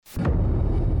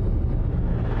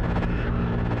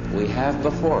We have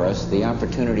before us the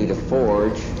opportunity to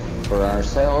forge for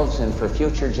ourselves and for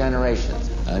future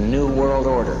generations a new world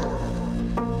order.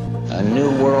 A new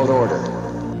world order.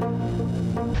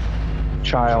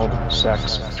 Child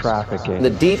sex trafficking.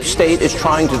 The deep state is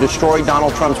trying to destroy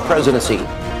Donald Trump's presidency.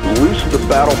 Loose the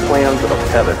battle plans of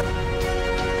heaven.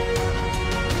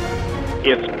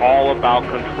 It's all about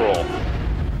control.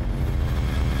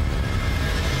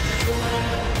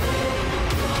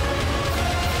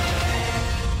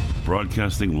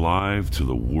 Broadcasting live to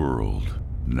the world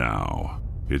now.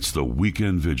 It's the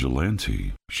Weekend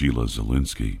Vigilante, Sheila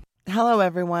Zielinski. Hello,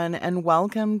 everyone, and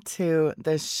welcome to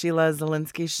the Sheila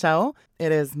Zielinski Show.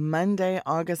 It is Monday,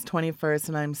 August 21st,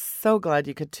 and I'm so glad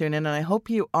you could tune in, and I hope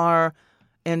you are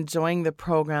enjoying the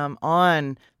program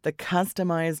on the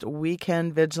customized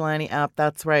Weekend Vigilante app.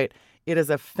 That's right. It is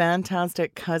a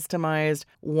fantastic, customized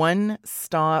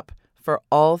one-stop for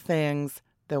all things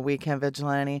the Weekend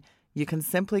Vigilante. You can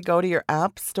simply go to your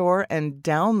app store and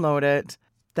download it.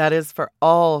 That is for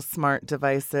all smart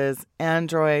devices,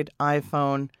 Android,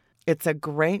 iPhone. It's a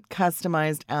great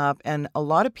customized app, and a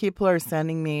lot of people are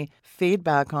sending me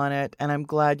feedback on it, and I'm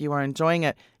glad you are enjoying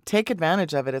it. Take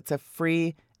advantage of it. It's a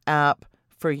free app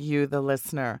for you, the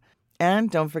listener. And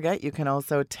don't forget, you can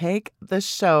also take the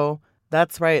show.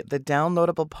 That's right, the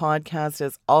downloadable podcast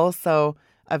is also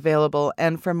available.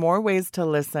 And for more ways to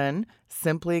listen,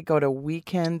 simply go to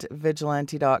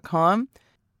weekendvigilante.com.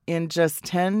 In just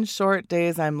 10 short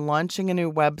days, I'm launching a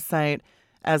new website.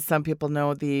 As some people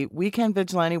know, the Weekend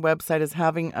Vigilante website is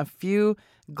having a few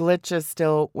glitches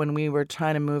still when we were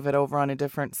trying to move it over on a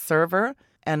different server.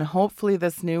 And hopefully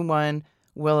this new one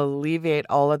will alleviate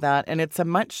all of that. And it's a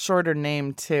much shorter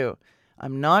name, too.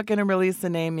 I'm not going to release the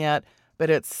name yet, but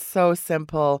it's so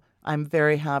simple. I'm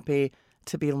very happy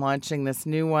to be launching this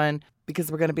new one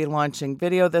because we're going to be launching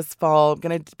video this fall. I'm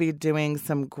going to be doing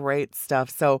some great stuff.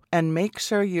 So, and make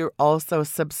sure you also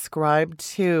subscribe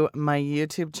to my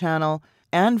YouTube channel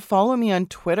and follow me on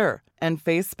Twitter and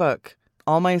Facebook.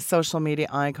 All my social media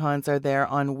icons are there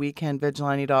on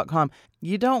weekendvigilante.com.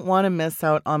 You don't want to miss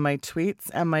out on my tweets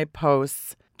and my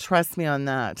posts. Trust me on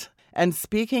that. And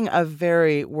speaking of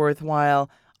very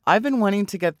worthwhile, I've been wanting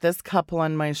to get this couple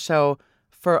on my show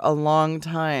for a long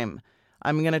time.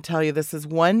 I'm going to tell you, this is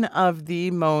one of the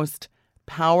most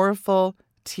powerful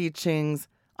teachings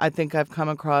I think I've come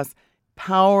across.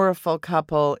 Powerful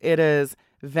couple. It is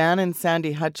Vann and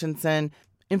Sandy Hutchinson.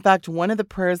 In fact, one of the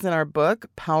prayers in our book,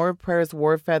 Power Prayers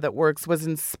Warfare That Works, was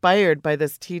inspired by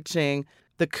this teaching,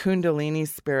 the Kundalini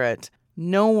spirit.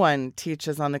 No one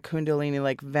teaches on the Kundalini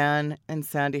like Vann and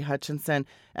Sandy Hutchinson.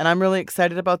 And I'm really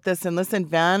excited about this. And listen,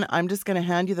 Vann, I'm just going to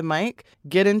hand you the mic,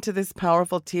 get into this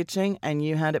powerful teaching, and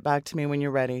you hand it back to me when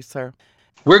you're ready, sir.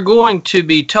 We're going to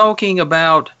be talking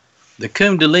about the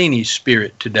Kundalini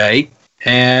spirit today.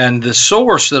 And the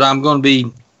source that I'm going to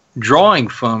be drawing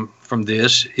from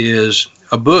this is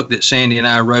a book that Sandy and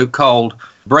I wrote called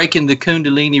Breaking the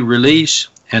Kundalini Release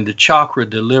and the Chakra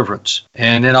Deliverance.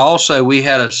 And then also we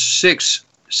had a 6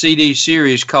 CD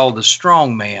series called The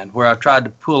Strong Man, where I tried to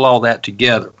pull all that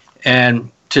together.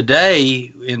 And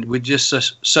today, with just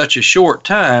such a short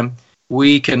time,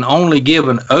 we can only give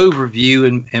an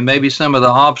overview and maybe some of the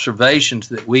observations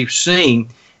that we've seen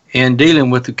in dealing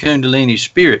with the Kundalini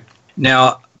spirit.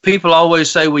 Now, people always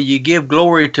say, well, you give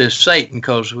glory to Satan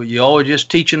because you're always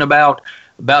just teaching about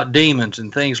demons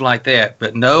and things like that.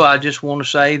 But no, I just want to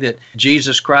say that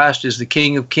Jesus Christ is the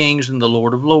King of Kings and the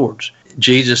Lord of Lords.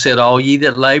 Jesus said, all ye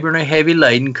that labor and are heavy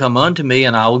laden, come unto me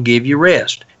and I will give you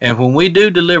rest. And when we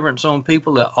do deliverance on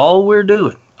people, that all we're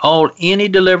doing, all any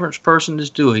deliverance person is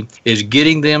doing is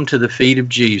getting them to the feet of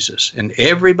Jesus. And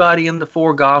everybody in the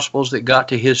 4 Gospels that got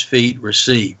to his feet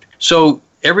received. So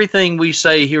everything we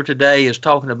say here today is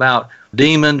talking about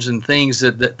demons and things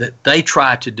that they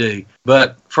try to do.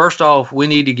 But first off, we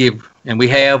need to give, and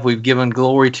we've given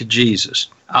glory to Jesus.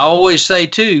 I always say,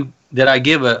 too, that I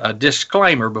give a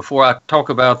disclaimer before I talk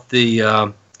about the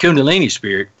Kundalini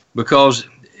spirit, because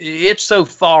it's so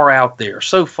far out there,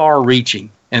 so far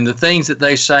reaching. And the things that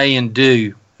they say and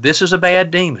do, this is a bad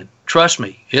demon. Trust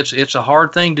me, it's a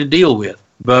hard thing to deal with.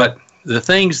 But the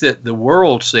things that the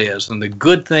world says and the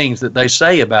good things that they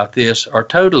say about this are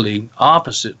totally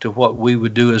opposite to what we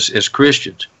would do as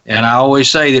Christians. And I always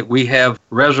say that we have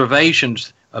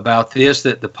reservations about this,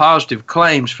 that the positive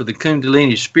claims for the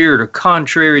Kundalini spirit are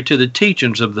contrary to the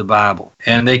teachings of the Bible.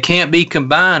 And they can't be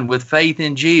combined with faith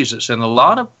in Jesus. And a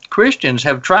lot of Christians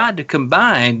have tried to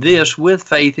combine this with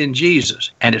faith in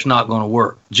Jesus, and it's not going to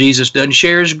work. Jesus doesn't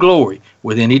share his glory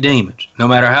with any demons, no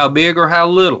matter how big or how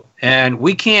little. And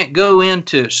we can't go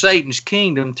into Satan's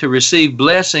kingdom to receive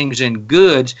blessings and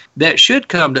goods that should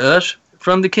come to us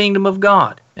from the kingdom of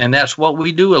God. And that's what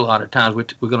we do a lot of times.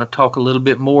 We're going to talk a little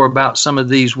bit more about some of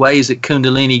these ways that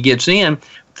Kundalini gets in,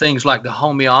 things like the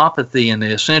homeopathy and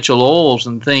the essential oils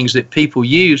and things that people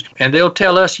use. And they'll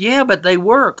tell us, yeah, but they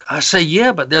work. I say,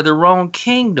 yeah, but they're the wrong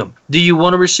kingdom. Do you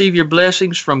want to receive your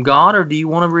blessings from God, or do you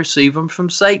want to receive them from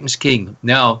Satan's kingdom?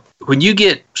 Now, when you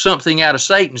get something out of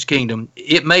Satan's kingdom,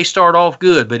 it may start off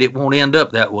good, but it won't end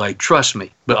up that way. Trust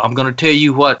me. But I'm going to tell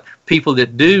you what people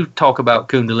that do talk about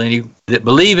Kundalini, that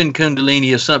believe in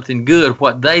Kundalini as something good,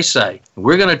 what they say.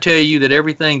 We're going to tell you that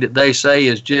everything that they say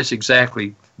is just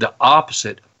exactly the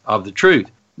opposite of the truth.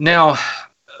 Now,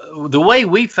 the way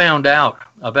we found out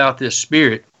about this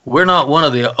spirit, we're not one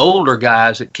of the older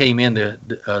guys that came into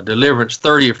Deliverance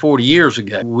 30 or 40 years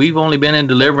ago. We've only been in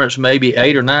Deliverance maybe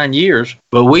 8 or 9 years,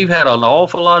 but we've had an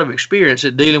awful lot of experience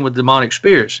at dealing with demonic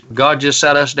spirits. God just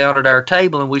sat us down at our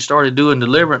table and we started doing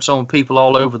deliverance on people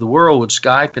all over the world with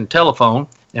Skype and telephone.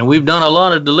 And we've done a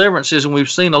lot of deliverances and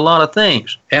we've seen a lot of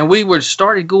things. And we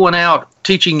started going out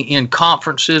teaching in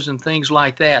conferences and things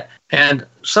like that. And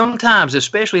sometimes,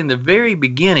 especially in the very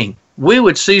beginning, we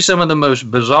would see some of the most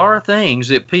bizarre things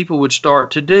that people would start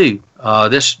to do.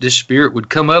 This spirit would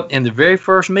come up in the very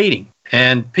first meeting,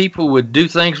 and people would do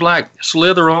things like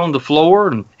slither on the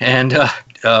floor, and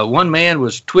one man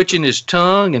was twitching his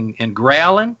tongue and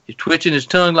growling. He's twitching his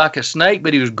tongue like a snake,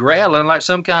 but he was growling like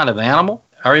some kind of animal.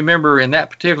 I remember in that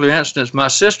particular instance, my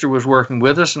sister was working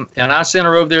with us, and I sent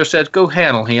her over there and said, go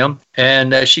handle him.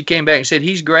 And she came back and said,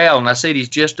 he's growling. I said, he's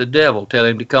just a devil. Tell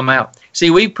him to come out.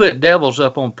 See, we put devils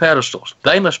up on pedestals.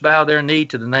 They must bow their knee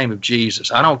to the name of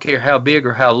Jesus. I don't care how big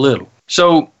or how little.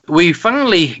 So we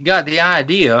finally got the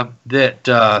idea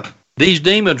that these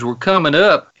demons were coming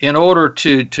up in order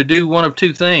to do one of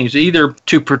two things, either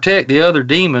to protect the other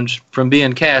demons from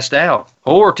being cast out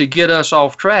or to get us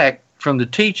off track from the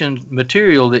teaching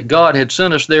material that God had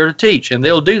sent us there to teach. And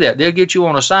they'll do that. They'll get you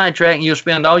on a sidetrack and you'll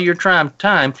spend all your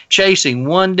time chasing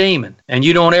one demon. And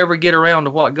you don't ever get around to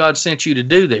what God sent you to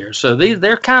do there. So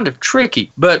they're kind of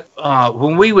tricky. But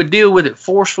when we would deal with it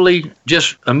forcefully,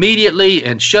 just immediately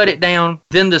and shut it down,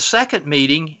 then the second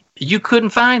meeting, you couldn't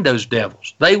find those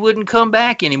devils. They wouldn't come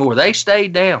back anymore. They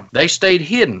stayed down. They stayed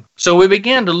hidden. So we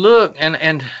began to look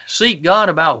and seek God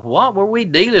about what were we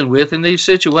dealing with in these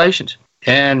situations.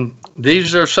 And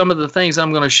these are some of the things I'm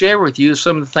going to share with you,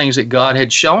 some of the things that God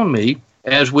had shown me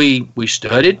as we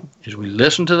studied, as we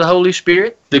listened to the Holy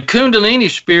Spirit. The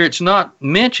Kundalini Spirit's not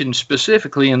mentioned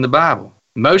specifically in the Bible.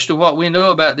 Most of what we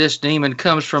know about this demon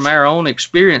comes from our own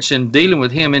experience in dealing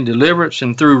with him in deliverance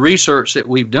and through research that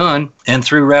we've done and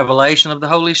through revelation of the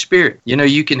Holy Spirit. You know,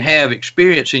 you can have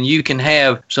experience and you can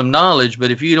have some knowledge,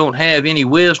 but if you don't have any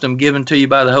wisdom given to you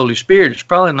by the Holy Spirit, it's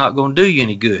probably not going to do you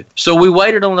any good. So we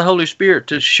waited on the Holy Spirit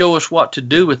to show us what to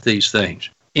do with these things.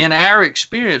 In our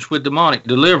experience with demonic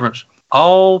deliverance,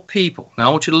 all people, now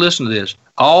I want you to listen to this,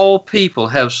 all people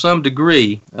have some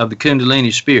degree of the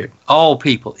Kundalini Spirit. All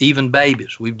people, even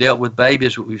babies. We've dealt with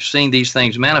babies, we've seen these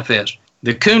things manifest.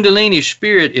 The Kundalini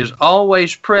Spirit is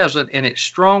always present and it's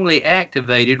strongly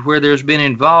activated where there's been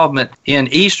involvement in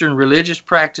Eastern religious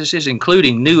practices,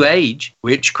 including New Age,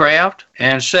 witchcraft,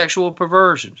 and sexual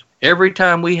perversions. Every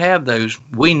time we have those,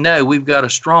 we know we've got a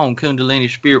strong Kundalini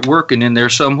Spirit working in there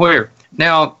somewhere.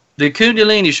 Now, the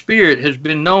Kundalini Spirit has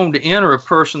been known to enter a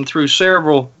person through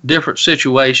several different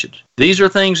situations. These are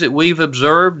things that we've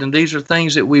observed, and these are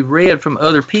things that we've read from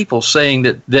other people saying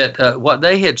that what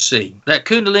they had seen. That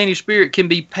Kundalini Spirit can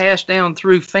be passed down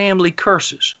through family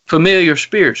curses, familiar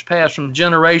spirits passed from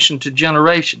generation to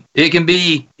generation. It can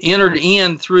be entered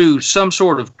in through some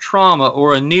sort of trauma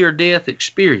or a near-death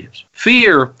experience.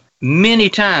 Fear, many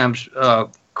times,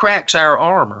 cracks our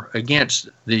armor against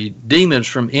the demons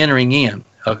from entering in.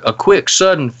 A quick,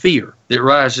 sudden fear that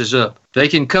rises up. They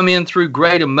can come in through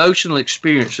great emotional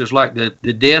experiences like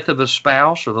the death of a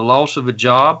spouse or the loss of a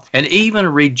job, and even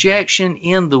rejection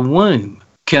in the womb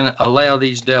can allow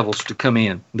these devils to come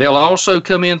in. They'll also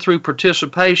come in through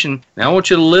participation. Now, I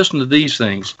want you to listen to these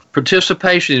things.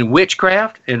 Participation in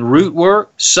witchcraft and root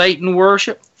work, Satan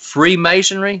worship,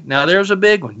 Freemasonry. Now, there's a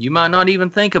big one. You might not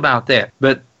even think about that,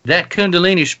 but that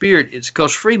Kundalini Spirit, it's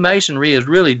because Freemasonry is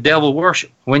really devil worship.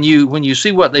 When you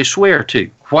see what they swear to,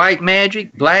 white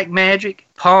magic, black magic,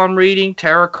 palm reading,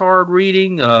 tarot card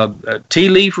reading, tea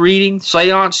leaf reading,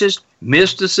 seances,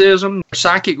 mysticism,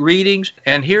 psychic readings,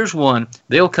 and here's one,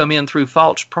 they'll come in through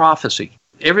false prophecy.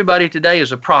 Everybody today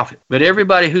is a prophet, but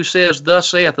everybody who says, "Thus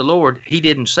saith the Lord," he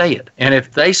didn't say it. And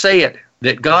if they say it,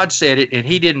 that God said it and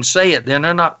he didn't say it, then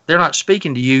they're not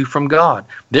speaking to you from God.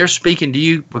 They're speaking to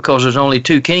you because there's only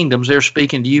two kingdoms. They're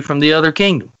speaking to you from the other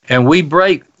kingdom. And we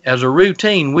break as a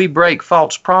routine, we break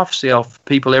false prophecy off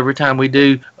people every time we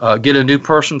do get a new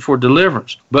person for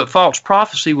deliverance. But false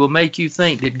prophecy will make you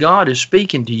think that God is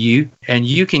speaking to you, and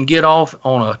you can get off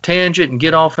on a tangent and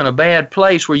get off in a bad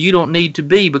place where you don't need to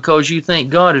be because you think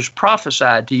God has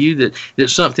prophesied to you that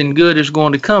something good is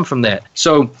going to come from that.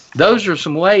 So those are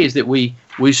some ways that we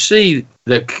see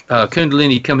the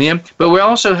Kundalini come in, but we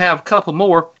also have a couple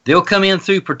more. They'll come in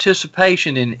through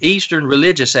participation in Eastern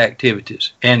religious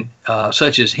activities, and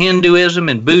such as Hinduism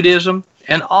and Buddhism,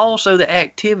 and also the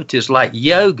activities like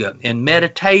yoga and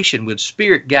meditation with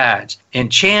spirit guides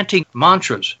and chanting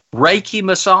mantras, Reiki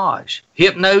massage,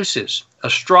 hypnosis,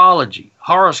 astrology,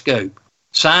 horoscope,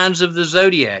 signs of the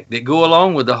zodiac that go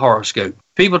along with the horoscope.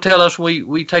 People tell us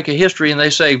we take a history and they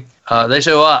say, well,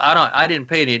 I didn't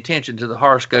pay any attention to the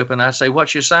horoscope, and I say,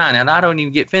 what's your sign? And I don't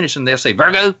even get finished, and they'll say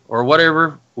Virgo or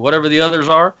whatever the others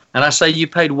are, and I say you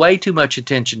paid way too much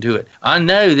attention to it. I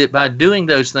know that by doing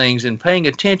those things and paying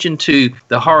attention to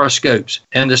the horoscopes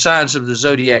and the signs of the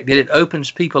zodiac, that it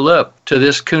opens people up to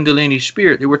this Kundalini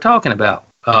spirit that we're talking about.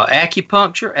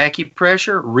 Acupuncture,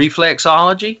 acupressure,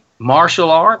 reflexology,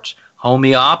 martial arts,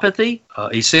 homeopathy,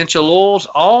 essential oils,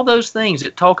 all those things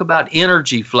that talk about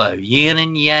energy flow, yin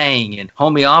and yang, and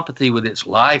homeopathy with its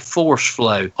life force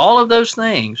flow. All of those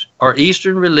things are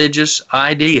Eastern religious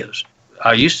ideas.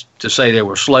 I used to say they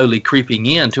were slowly creeping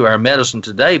into our medicine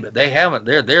today, but they haven't.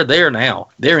 They're there now.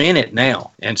 They're in it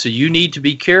now. And so you need to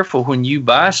be careful when you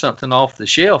buy something off the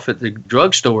shelf at the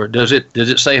drugstore. Does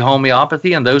it say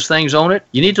homeopathy and those things on it?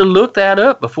 You need to look that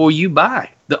up before you buy.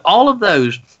 All of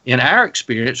those, in our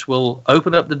experience, will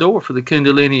open up the door for the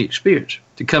Kundalini experience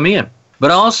to come in. But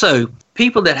also,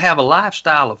 people that have a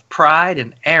lifestyle of pride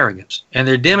and arrogance, and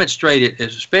they're demonstrated,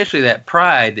 especially that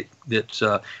pride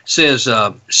that says,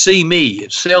 see me,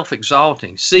 it's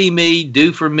self-exalting. See me,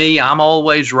 do for me, I'm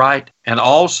always right. And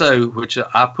also, which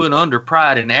I put under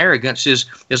pride and arrogance, is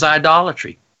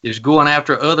idolatry. Is going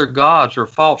after other gods or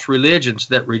false religions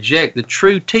that reject the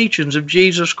true teachings of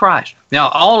Jesus Christ. Now,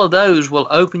 all of those will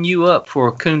open you up for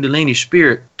a Kundalini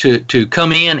spirit to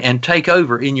come in and take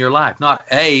over in your life. Not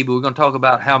but we're going to talk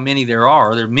about how many there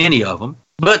are. There are many of them.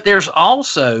 But there's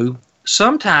also,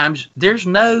 sometimes there's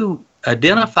no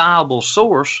identifiable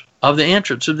source of the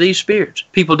entrance of these spirits.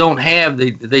 People don't have they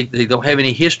don't have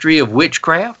any history of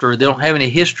witchcraft, or they don't have any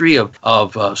history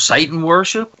of Satan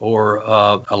worship, or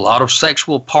a lot of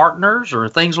sexual partners or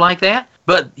things like that.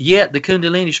 But yet the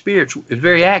Kundalini spirit is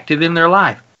very active in their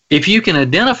life. If you can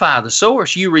identify the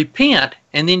source, you repent,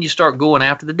 and then you start going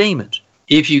after the demons.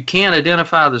 If you can't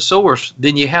identify the source,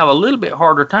 then you have a little bit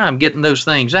harder time getting those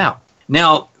things out.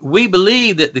 Now, we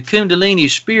believe that the Kundalini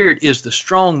spirit is the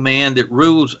strong man that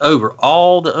rules over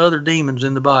all the other demons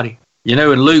in the body. You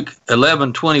know, in Luke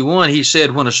 11:21, he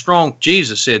said,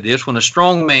 Jesus said this, when a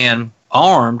strong man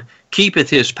armed keepeth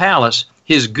his palace,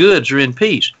 his goods are in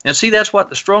peace. And see, that's what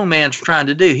the strong man's trying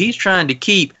to do. He's trying to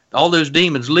keep all those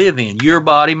demons live in your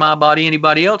body, my body,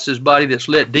 anybody else's body that's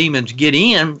let demons get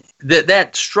in.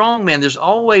 That strong man, there's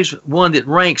always one that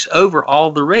ranks over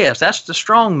all the rest. That's the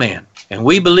strong man. And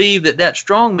we believe that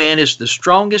strong man is the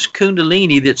strongest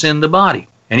Kundalini that's in the body.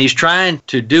 And he's trying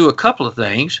to do a couple of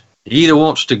things. He either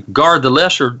wants to guard the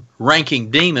lesser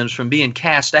ranking demons from being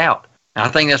cast out. And I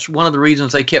think that's one of the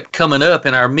reasons they kept coming up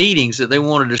in our meetings, that they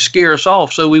wanted to scare us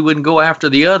off so we wouldn't go after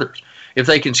the others. If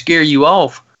they can scare you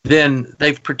off, then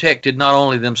they've protected not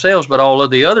only themselves, but all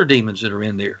of the other demons that are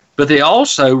in there. But they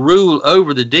also rule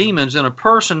over the demons in a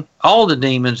person, all the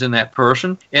demons in that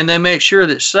person, and they make sure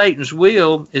that Satan's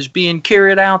will is being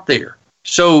carried out there.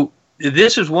 So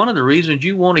this is one of the reasons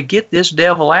you want to get this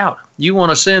devil out. You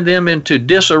want to send them into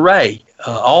disarray,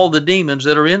 all the demons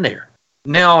that are in there.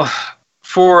 Now,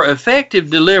 for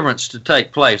effective deliverance to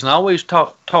take place, and I always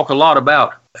talk a lot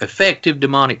about effective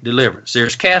demonic deliverance.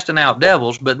 There's casting out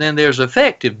devils, but then there's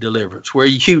effective deliverance, where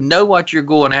you know what you're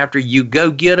going after, you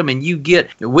go get them, and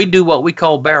we do what we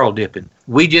call barrel dipping.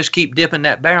 We just keep dipping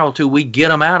that barrel till we get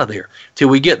them out of there, till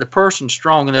we get the person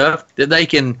strong enough that they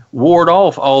can ward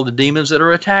off all the demons that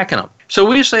are attacking them. So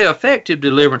we say effective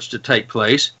deliverance to take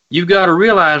place. You've got to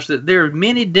realize that there are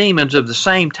many demons of the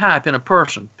same type in a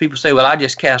person. People say, well, I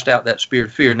just cast out that spirit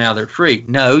of fear, now they're free.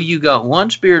 No, you got one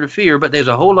spirit of fear, but there's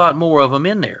a whole lot more of them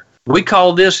in there. We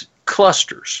call this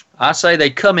clusters. I say they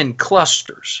come in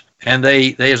clusters. And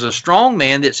there's a strong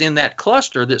man that's in that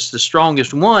cluster that's the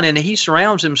strongest one, and he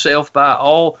surrounds himself by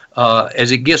all, as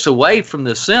it gets away from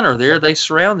the center there, they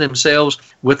surround themselves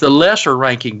with the lesser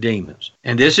ranking demons.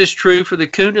 And this is true for the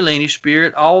Kundalini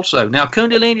spirit also. Now,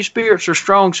 Kundalini spirits are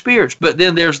strong spirits, but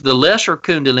then there's the lesser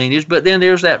Kundalinis, but then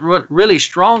there's that really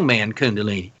strong man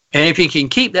Kundalini. And if you can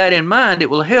keep that in mind, it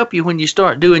will help you when you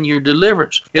start doing your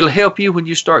deliverance. It'll help you when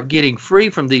you start getting free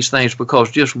from these things, because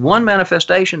just one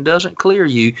manifestation doesn't clear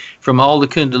you from all the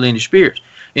Kundalini spirits.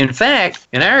 In fact,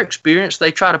 in our experience,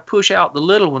 they try to push out the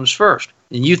little ones first.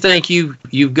 And you think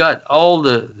you've got all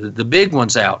the big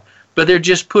ones out, but they're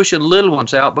just pushing little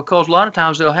ones out, because a lot of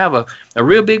times they'll have a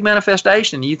real big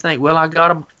manifestation. And you think, well, I got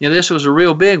them. This was a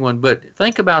real big one. But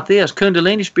think about this.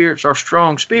 Kundalini spirits are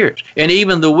strong spirits. And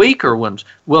even the weaker ones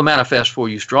will manifest for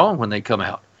you strong when they come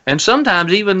out. And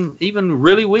sometimes even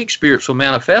really weak spirits will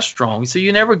manifest strong. So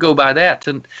you never go by that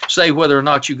to say whether or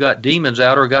not you got demons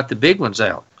out or got the big ones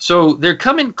out. So they're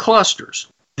coming clusters.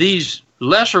 These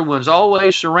lesser ones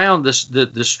always surround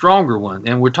the stronger one.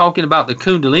 And we're talking about the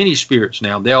Kundalini spirits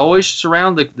now. They always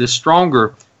surround the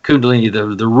stronger Kundalini,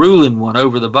 the ruling one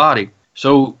over the body.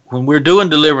 So when we're doing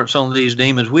deliverance on these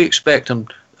demons, we expect them,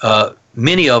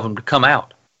 many of them, to come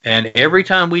out. And every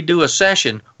time we do a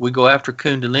session, we go after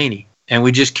Kundalini. And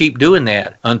we just keep doing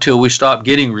that until we stop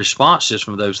getting responses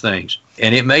from those things.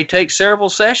 And it may take several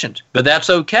sessions, but that's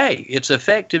okay. It's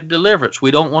effective deliverance. We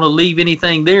don't want to leave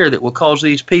anything there that will cause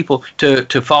these people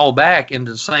to fall back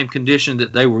into the same condition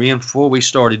that they were in before we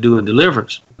started doing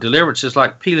deliverance. Deliverance is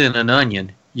like peeling an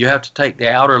onion. You have to take the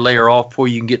outer layer off before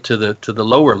you can get to the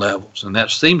lower levels. And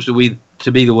that seems to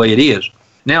be the way it is.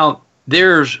 Now,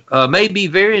 there's maybe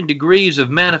varying degrees of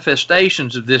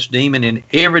manifestations of this demon in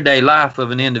everyday life of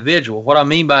an individual. What I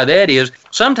mean by that is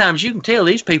sometimes you can tell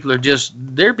these people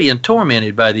they're being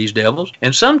tormented by these devils,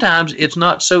 and sometimes it's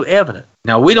not so evident.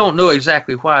 Now, we don't know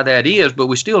exactly why that is, but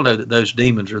we still know that those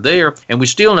demons are there, and we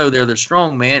still know they're the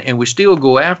strong man, and we still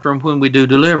go after them when we do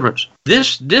deliverance.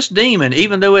 This demon,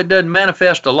 even though it doesn't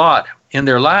manifest a lot in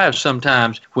their lives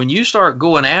sometimes, when you start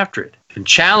going after it and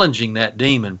challenging that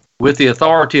demon with the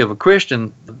authority of a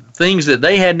Christian, things that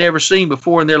they had never seen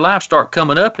before in their life start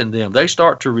coming up in them. They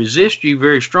start to resist you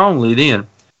very strongly then.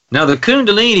 Now, the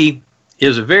Kundalini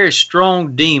is a very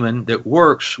strong demon that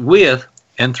works with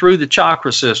and through the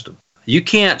chakra system. You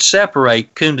can't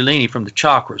separate Kundalini from the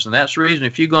chakras, and that's the reason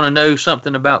if you're going to know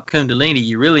something about Kundalini,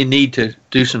 you really need to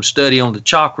do some study on the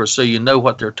chakras so you know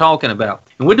what they're talking about.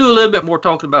 And we'll do a little bit more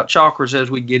talking about chakras as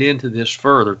we get into this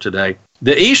further today.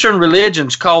 The Eastern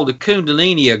religions call the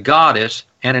Kundalini a goddess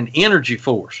and an energy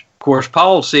force. Of course,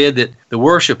 Paul said that the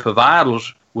worship of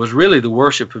idols was really the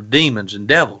worship of demons and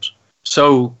devils.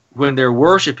 So when they're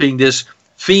worshiping this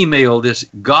female, this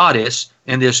goddess,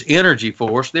 and this energy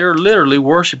force, they're literally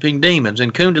worshiping demons,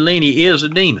 and Kundalini is a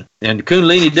demon. And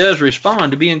Kundalini does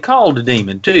respond to being called a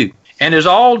demon too. And as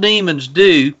all demons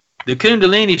do, the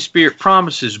Kundalini spirit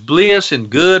promises bliss and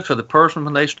good for the person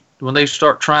when they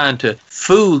start trying to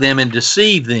fool them and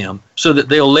deceive them so that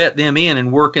they'll let them in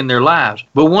and work in their lives.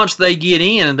 But once they get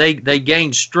in and they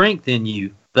gain strength in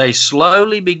you, they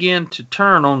slowly begin to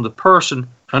turn on the person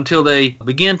until they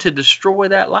begin to destroy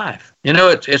that life.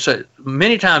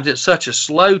 Many times it's such a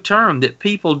slow turn that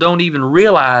people don't even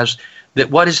realize that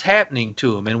what is happening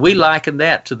to them. And we liken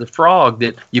that to the frog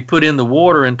that you put in the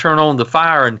water and turn on the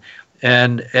fire,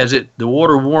 and as the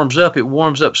water warms up, it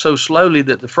warms up so slowly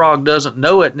that the frog doesn't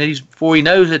know it, and before he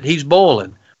knows it, he's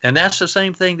boiling. And that's the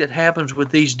same thing that happens with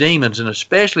these demons, and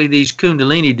especially these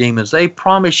Kundalini demons. They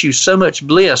promise you so much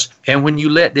bliss, and when you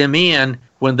let them in,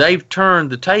 when they've turned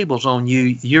the tables on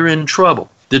you, you're in trouble.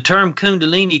 The term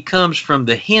Kundalini comes from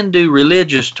the Hindu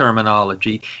religious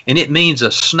terminology, and it means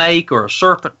a snake or a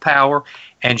serpent power,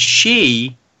 and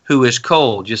she who is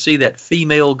cold. You see, that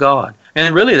female god.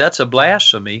 And really, that's a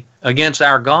blasphemy against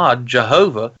our God,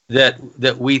 Jehovah, that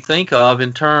we think of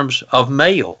in terms of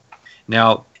male.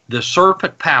 Now, the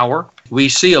serpent power, we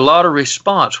see a lot of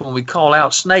response when we call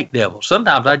out snake devils.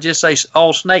 Sometimes I just say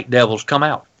all snake devils come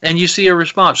out. And you see a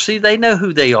response. See, they know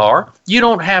who they are. You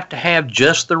don't have to have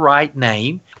just the right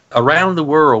name. Around the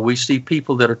world, we see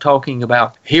people that are talking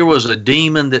about, here was a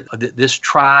demon that this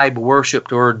tribe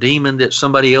worshipped, or a demon that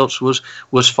somebody else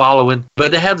was following.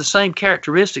 But they have the same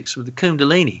characteristics of the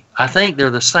Kundalini. I think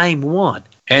they're the same one.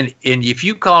 And if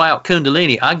you call out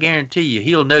Kundalini, I guarantee you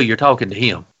he'll know you're talking to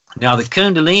him. Now, the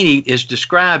Kundalini is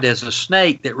described as a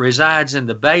snake that resides in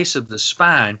the base of the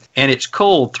spine, and it's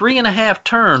coiled 3.5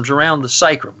 turns around the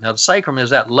sacrum. Now, the sacrum is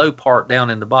that low part down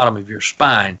in the bottom of your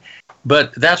spine,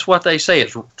 but that's what they say.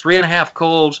 It's 3.5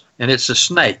 coils, and it's a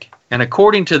snake. And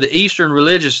according to the Eastern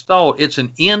religious thought, it's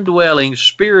an indwelling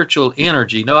spiritual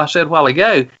energy. Now, I said a while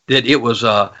ago that it was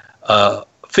a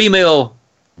female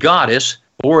goddess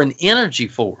or an energy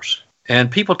force. And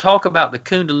people talk about the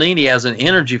Kundalini as an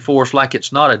energy force like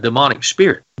it's not a demonic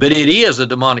spirit. But it is a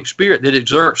demonic spirit that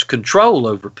exerts control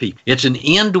over people. It's an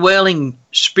indwelling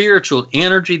spiritual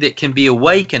energy that can be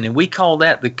awakened, and we call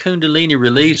that the Kundalini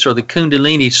release or the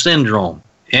Kundalini syndrome.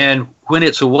 And when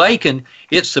it's awakened,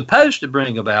 it's supposed to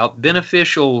bring about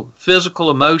beneficial physical,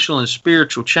 emotional, and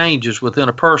spiritual changes within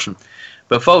a person.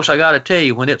 But folks, I got to tell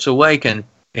you, when it's awakened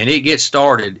and it gets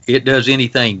started, it does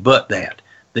anything but that.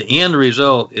 The end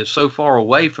result is so far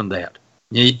away from that.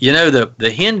 You know, the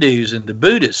Hindus and the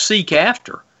Buddhists seek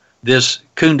after this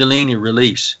Kundalini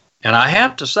release. And I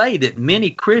have to say that many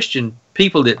Christian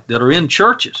people that are in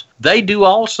churches, they do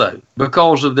also,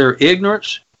 because of their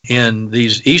ignorance in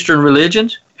these Eastern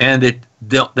religions, and that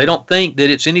they don't think that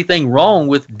it's anything wrong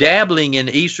with dabbling in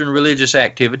Eastern religious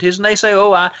activities. And they say,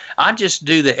 oh, I just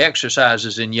do the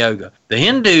exercises in yoga. The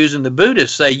Hindus and the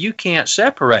Buddhists say you can't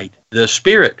separate the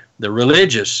spirit, the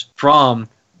religious, from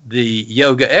the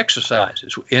yoga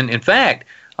exercises. And in fact,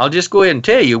 I'll just go ahead and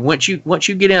tell you, once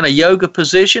you get in a yoga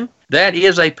position, that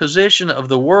is a position of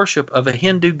the worship of a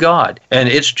Hindu god. And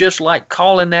it's just like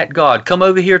calling that god, come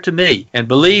over here to me. And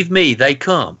believe me, they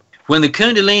come. When the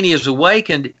Kundalini is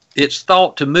awakened, it's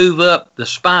thought to move up the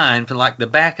spine, from like the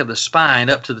back of the spine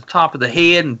up to the top of the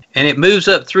head, and it moves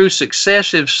up through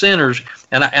successive centers,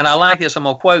 and I like this, I'm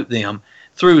going to quote them,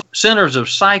 through centers of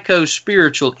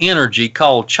psycho-spiritual energy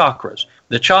called chakras.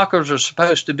 The chakras are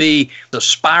supposed to be the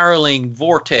spiraling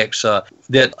vortex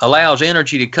that allows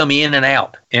energy to come in and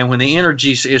out. And when the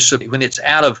energy when it's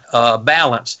out of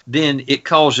balance, then it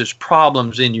causes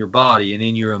problems in your body and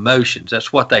in your emotions.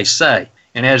 That's what they say.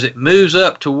 And as it moves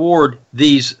up toward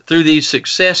through these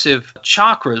successive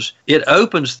chakras, it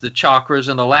opens the chakras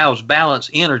and allows balance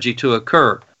energy to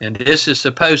occur. And this is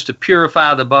supposed to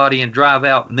purify the body and drive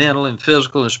out mental and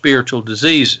physical and spiritual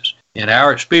diseases. In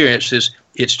our experiences,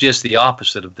 it's just the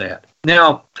opposite of that.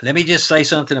 Now, let me just say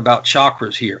something about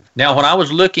chakras here. Now, when I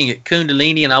was looking at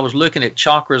Kundalini and I was looking at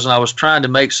chakras and I was trying to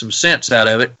make some sense out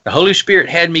of it, the Holy Spirit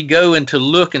had me go and to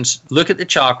look at the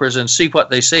chakras and see what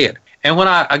they said. And when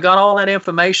I got all that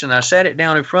information, I sat it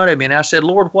down in front of me and I said,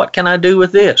 Lord, what can I do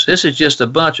with this? This is just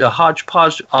a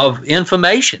hodgepodge of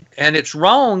information. And it's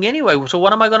wrong anyway. So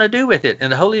what am I going to do with it?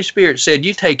 And the Holy Spirit said,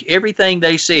 you take everything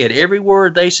they said, every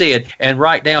word they said, and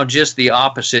write down just the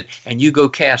opposite, and you go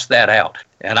cast that out.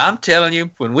 And I'm telling you,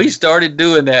 when we started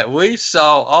doing that, we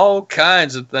saw all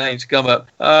kinds of things come up.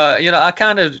 I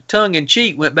kind of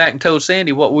tongue-in-cheek went back and told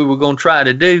Sandy what we were going to try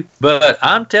to do. But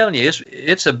I'm telling you,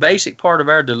 it's a basic part of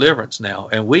our deliverance now.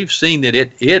 And we've seen that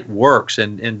it works.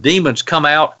 And demons come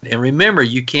out. And remember,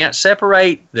 you can't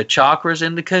separate the chakras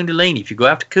and the Kundalini. If you go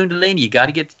after Kundalini, you got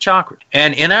to get the chakras.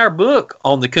 And in our book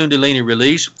on the Kundalini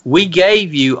release, we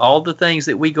gave you all the things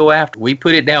that we go after. We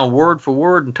put it down word for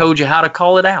word and told you how to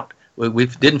call it out. We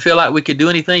didn't feel like we could do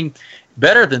anything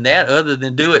better than that other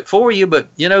than do it for you. But,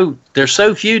 there's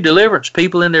so few deliverance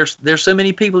people and there's so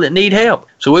many people that need help.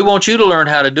 So we want you to learn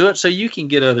how to do it so you can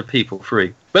get other people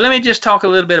free. But let me just talk a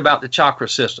little bit about the chakra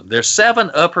system. There's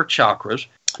 7 upper chakras.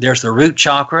 There's the root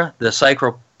chakra, the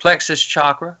sacral plexus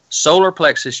chakra, solar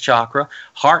plexus chakra,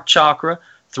 heart chakra,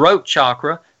 throat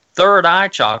chakra, third eye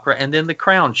chakra, and then the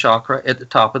crown chakra at the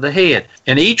top of the head.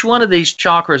 And each one of these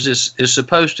chakras is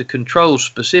supposed to control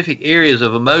specific areas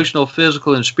of emotional,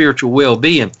 physical, and spiritual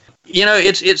well-being.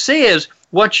 It says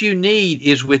what you need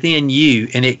is within you,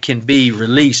 and it can be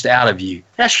released out of you.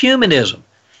 That's humanism,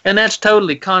 and that's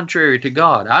totally contrary to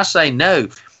God. I say no.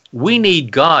 We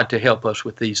need God to help us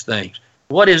with these things.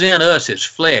 What is in us is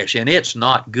flesh, and it's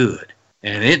not good.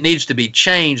 And it needs to be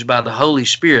changed by the Holy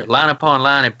Spirit, line upon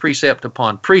line and precept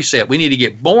upon precept. We need to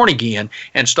get born again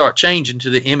and start changing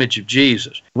to the image of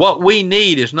Jesus. What we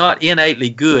need is not innately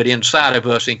good inside of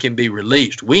us and can be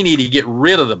released. We need to get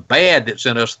rid of the bad that's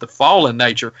in us, the fallen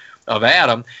nature of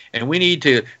Adam, and we need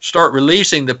to start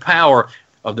releasing the power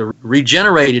of the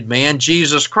regenerated man,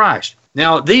 Jesus Christ.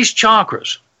 Now, these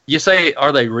chakras, you say,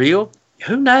 are they real?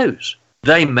 Who knows?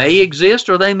 They may exist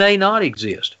or they may not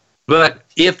exist. But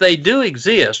if they do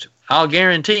exist, I'll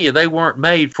guarantee you they weren't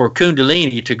made for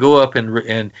Kundalini to go up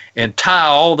and tie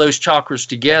all those chakras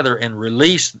together and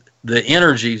release the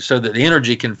energy so that the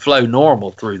energy can flow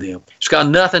normal through them. It's got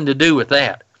nothing to do with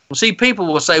that. Well, see, people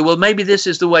will say, well, maybe this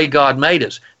is the way God made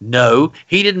us. No,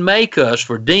 He didn't make us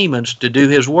for demons to do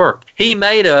His work. He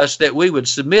made us that we would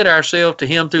submit ourselves to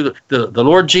Him through the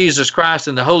Lord Jesus Christ,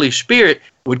 and the Holy Spirit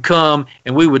would come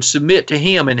and we would submit to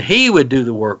Him and He would do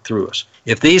the work through us.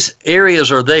 If these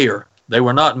areas are there, they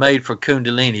were not made for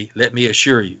Kundalini, let me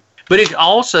assure you. But it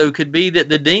also could be that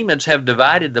the demons have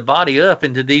divided the body up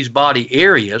into these body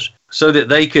areas so that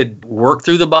they could work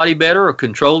through the body better or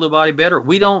control the body better?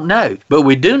 We don't know. But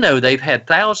we do know they've had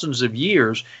thousands of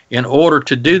years in order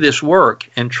to do this work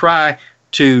and try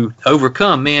to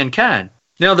overcome mankind.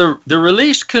 Now, the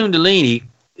released Kundalini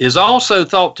is also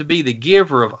thought to be the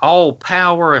giver of all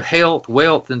power, health,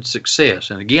 wealth, and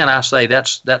success. And again, I say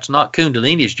that's not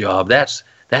Kundalini's job. That's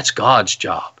God's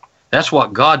job. That's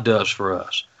what God does for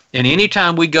us. And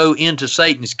anytime we go into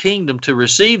Satan's kingdom to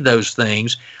receive those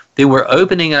things, then we're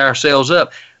opening ourselves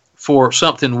up for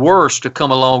something worse to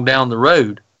come along down the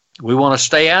road. We want to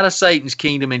stay out of Satan's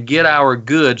kingdom and get our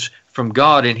goods from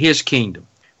God and his kingdom.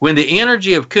 When the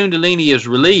energy of Kundalini is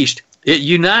released, it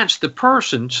unites the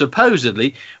person,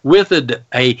 supposedly, with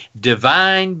a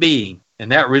divine being.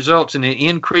 And that results in an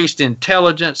increased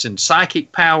intelligence and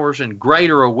psychic powers and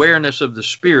greater awareness of the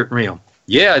spirit realm.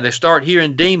 Yeah, they start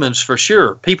hearing demons for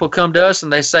sure. People come to us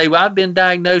and they say, well, I've been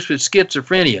diagnosed with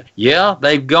schizophrenia. Yeah,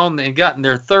 they've gone and gotten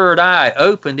their third eye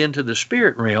opened into the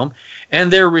spirit realm,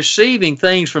 and they're receiving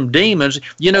things from demons.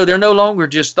 You know, they're no longer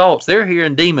just thoughts. They're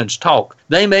hearing demons talk.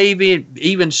 They may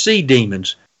even see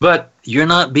demons. But you're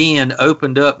not being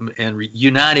opened up and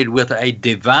united with a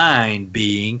divine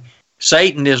being.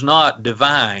 Satan is not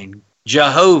divine.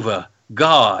 Jehovah,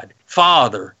 God,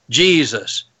 Father,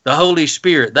 Jesus, the Holy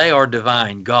Spirit, they are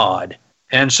divine God.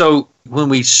 And so when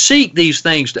we seek these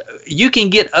things, you can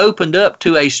get opened up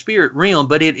to a spirit realm,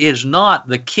 but it is not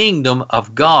the kingdom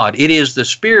of God. It is the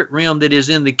spirit realm that is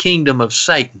in the kingdom of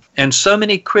Satan. And so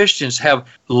many Christians have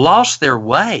lost their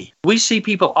way. We see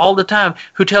people all the time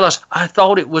who tell us, I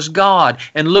thought it was God,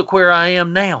 and look where I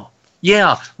am now.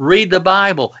 Yeah, read the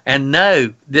Bible and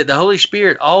know that the Holy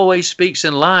Spirit always speaks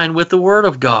in line with the Word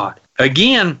of God.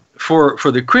 Again, for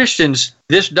the Christians,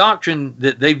 this doctrine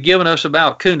that they've given us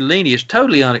about Kundalini is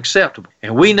totally unacceptable.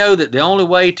 And we know that the only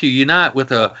way to unite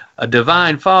with a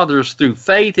divine Father is through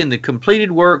faith in the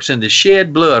completed works and the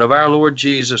shed blood of our Lord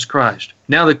Jesus Christ.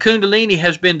 Now, the Kundalini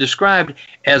has been described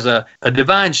as a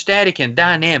divine static and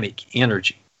dynamic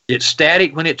energy. It's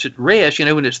static when it's at rest,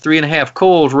 when it's 3.5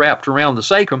 coils wrapped around the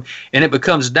sacrum, and it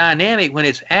becomes dynamic when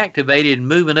it's activated and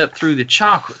moving up through the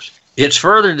chakras. It's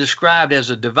further described as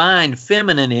a divine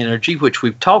feminine energy, which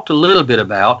we've talked a little bit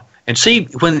about. And see,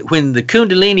 when the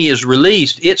Kundalini is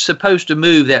released, it's supposed to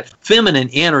move, that feminine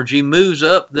energy moves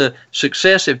up the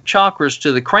successive chakras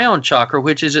to the crown chakra,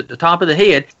 which is at the top of the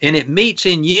head, and it meets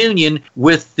in union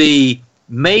with the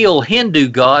male Hindu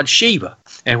god Shiva.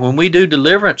 And when we do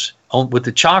deliverance with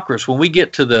the chakras, when we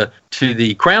get to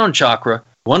the crown chakra,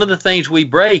 one of the things we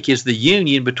break is the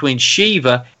union between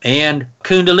Shiva and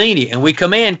Kundalini. And we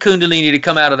command Kundalini to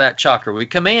come out of that chakra. We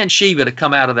command Shiva to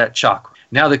come out of that chakra.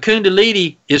 Now, the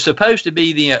Kundalini is supposed to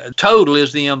be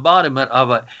the embodiment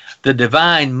of the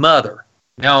Divine Mother.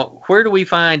 Now, where do we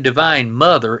find Divine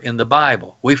Mother in the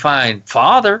Bible? We find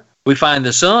Father, we find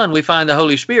the Son, we find the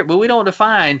Holy Spirit, but we don't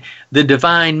define the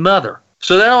Divine Mother.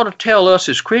 So that ought to tell us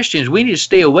as Christians we need to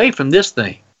stay away from this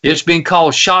thing. It's been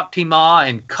called Shakti Ma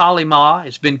and Kali Ma.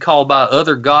 It's been called by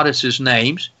other goddesses'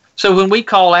 names. So when we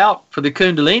call out for the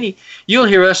Kundalini, you'll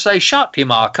hear us say, Shakti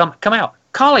Ma, come out.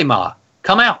 Kali Ma,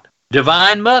 come out.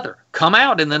 Divine Mother, come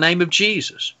out in the name of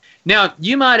Jesus. Now,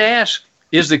 you might ask,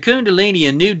 is the Kundalini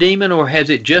a new demon or has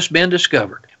it just been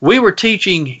discovered? We were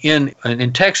teaching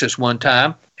in Texas one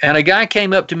time, and a guy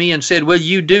came up to me and said, well,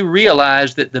 you do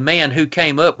realize that the man who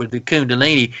came up with the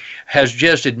Kundalini has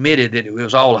just admitted that it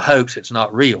was all a hoax, it's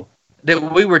not real.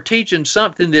 That we were teaching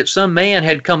something that some man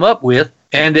had come up with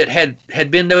and that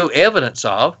had been no evidence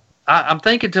of. I'm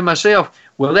thinking to myself,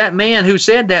 well, that man who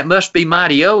said that must be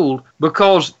mighty old,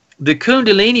 because the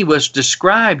Kundalini was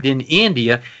described in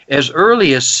India as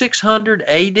early as 600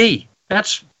 AD.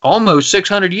 That's almost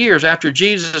 600 years after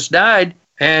Jesus died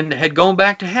and had gone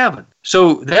back to heaven.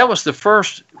 So that was the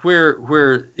first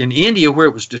where in India where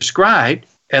it was described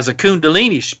as a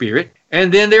Kundalini spirit.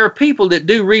 And then there are people that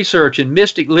do research in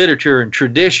mystic literature and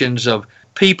traditions of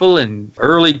people in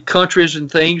early countries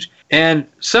and things. And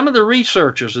some of the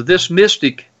researchers of this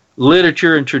mystic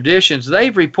literature and traditions,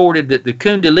 they've reported that the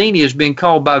Kundalini has been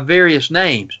called by various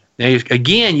names. Now,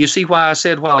 again, you see why I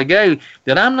said a while ago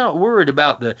that I'm not worried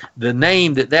about the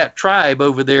name that tribe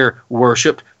over there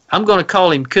worshipped. I'm going to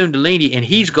call him Kundalini, and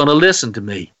he's going to listen to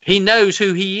me. He knows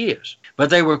who he is. But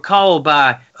they were called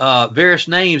by various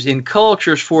names in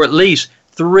cultures for at least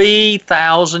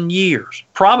 3,000 years.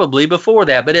 Probably before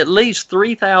that, but at least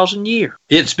 3,000 years.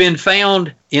 It's been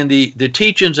found in the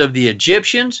teachings of the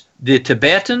Egyptians, the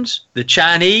Tibetans, the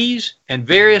Chinese, and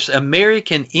various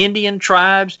American Indian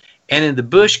tribes, and in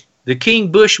the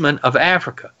King Bushmen of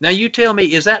Africa. Now you tell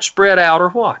me, is that spread out or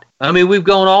what? I mean, we've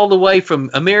gone all the way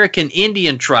from American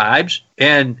Indian tribes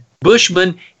and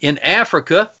Bushmen in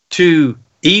Africa to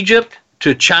Egypt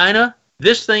to China.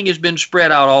 This thing has been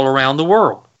spread out all around the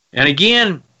world. And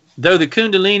again, though the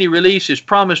Kundalini release is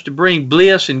promised to bring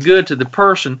bliss and good to the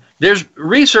person, there's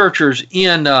researchers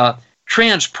in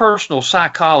transpersonal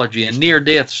psychology and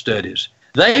near-death studies.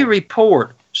 They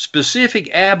report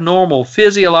specific abnormal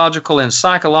physiological and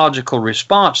psychological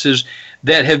responses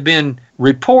that have been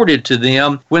reported to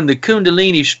them when the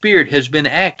Kundalini spirit has been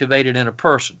activated in a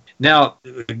person. Now,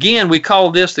 again, we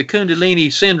call this the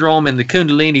Kundalini syndrome and the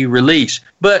Kundalini release.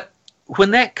 But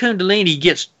when that Kundalini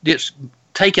gets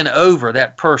taken over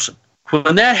that person,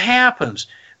 when that happens,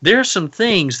 there's some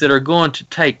things that are going to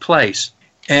take place,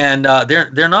 and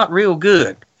they're not real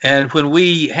good. And when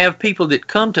we have people that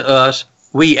come to us,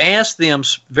 we ask them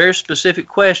very specific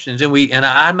questions, and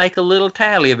I make a little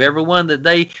tally of everyone that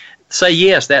they say,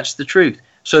 yes, that's the truth.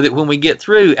 So that when we get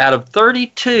through, out of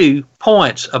 32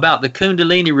 points about the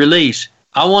Kundalini release,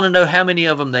 I want to know how many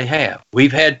of them they have.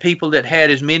 We've had people that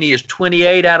had as many as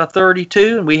 28 out of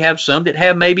 32, and we have some that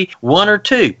have maybe 1 or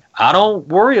 2. I don't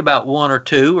worry about 1 or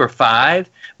 2 or 5,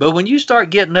 but when you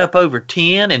start getting up over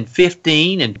 10 and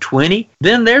 15 and 20,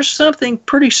 then there's something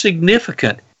pretty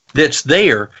significant that's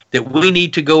there that we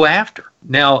need to go after.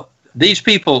 Now, these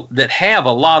people that have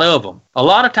a lot of them, a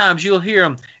lot of times you'll hear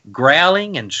them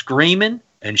growling and screaming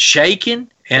and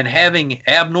shaking and having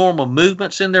abnormal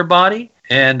movements in their body.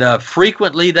 And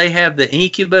frequently they have the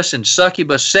incubus and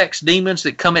succubus sex demons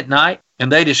that come at night,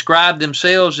 and they describe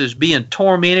themselves as being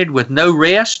tormented with no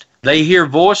rest. They hear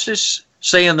voices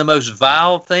saying the most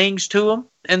vile things to them.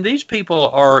 And these people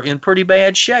are in pretty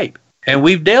bad shape. And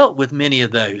we've dealt with many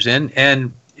of those, and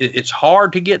it's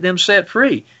hard to get them set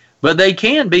free. But they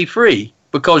can be free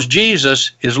because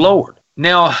Jesus is Lord.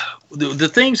 Now, the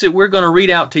things that we're going to read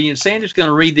out to you, and Sandy's going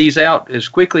to read these out as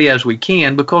quickly as we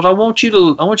can, because I want you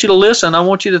to listen. I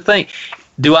want you to think,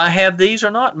 do I have these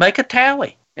or not? Make a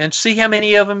tally and see how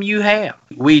many of them you have.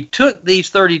 We took these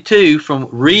 32 from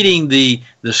reading the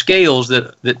scales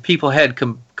that people had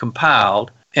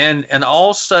compiled, and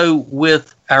also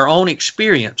with our own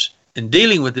experience in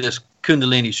dealing with this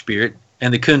Kundalini spirit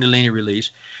and the Kundalini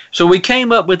release. So we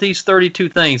came up with these 32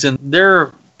 things, and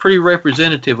they're pretty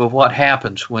representative of what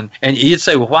happens when, and you'd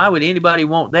say, well, why would anybody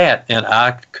want that? And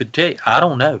I could tell you, I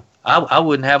don't know. I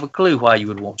wouldn't have a clue why you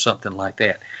would want something like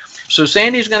that. So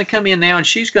Sandy's going to come in now, and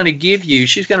she's going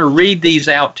to read these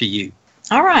out to you.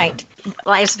 All right.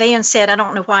 As Vann said, I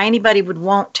don't know why anybody would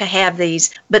want to have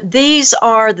these, but these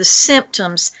are the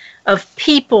symptoms of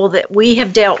people that we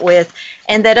have dealt with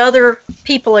and that other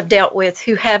people have dealt with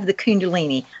who have the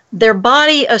Kundalini. Their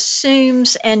body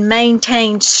assumes and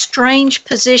maintains strange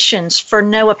positions for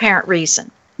no apparent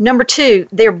reason. Number 2,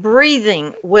 their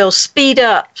breathing will speed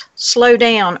up, slow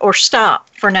down, or stop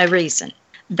for no reason.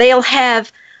 They'll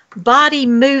have body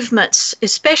movements,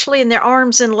 especially in their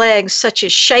arms and legs, such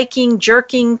as shaking,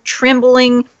 jerking,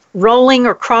 trembling, rolling,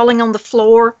 or crawling on the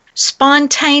floor.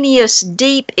 Spontaneous,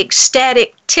 deep,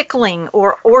 ecstatic tickling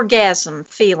or orgasm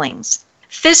feelings.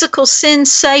 Physical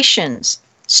sensations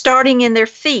starting in their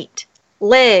feet,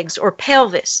 legs, or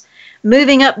pelvis,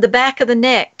 moving up the back of the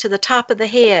neck to the top of the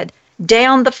head,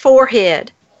 down the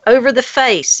forehead, over the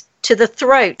face, to the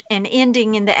throat, and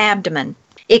ending in the abdomen.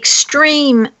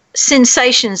 Extreme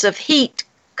sensations of heat,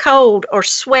 cold, or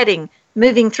sweating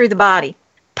moving through the body.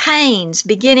 Pains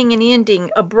beginning and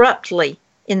ending abruptly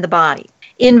in the body.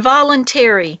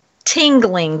 Involuntary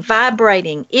tingling,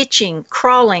 vibrating, itching,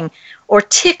 crawling, or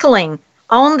tickling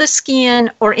on the skin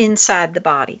or inside the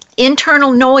body.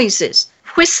 Internal noises,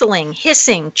 whistling,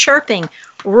 hissing, chirping,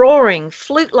 roaring,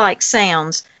 flute-like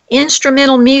sounds,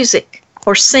 instrumental music,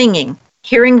 or singing.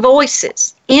 Hearing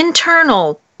voices.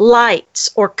 Internal lights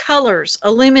or colors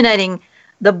illuminating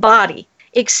the body.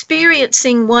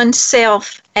 Experiencing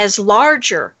oneself as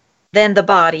larger than the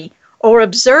body, or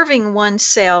observing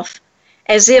oneself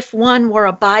as if one were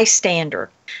a bystander.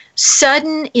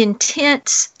 Sudden,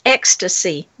 intense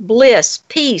ecstasy, bliss,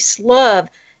 peace, love,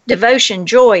 devotion,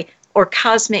 joy, or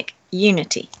cosmic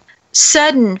unity.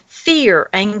 Sudden fear,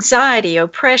 anxiety,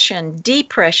 oppression,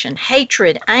 depression,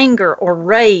 hatred, anger, or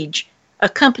rage,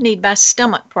 accompanied by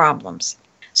stomach problems.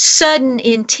 Sudden,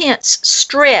 intense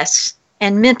stress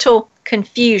and mental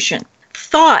confusion.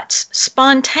 Thoughts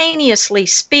spontaneously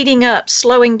speeding up,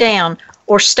 slowing down,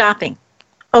 or stopping.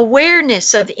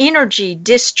 Awareness of energy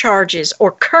discharges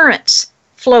or currents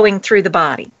flowing through the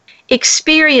body.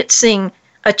 Experiencing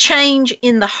a change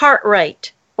in the heart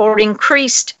rate or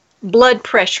increased blood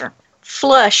pressure.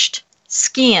 Flushed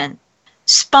skin.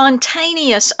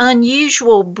 Spontaneous,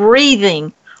 unusual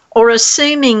breathing or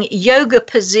assuming yoga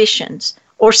positions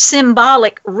or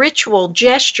symbolic ritual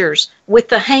gestures with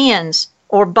the hands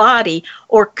or body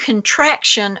or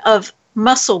contraction of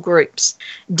muscle groups,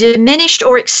 diminished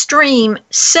or extreme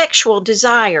sexual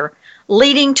desire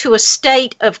leading to a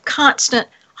state of constant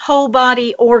whole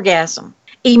body orgasm,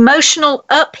 emotional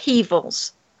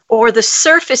upheavals, or the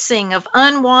surfacing of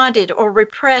unwanted or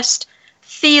repressed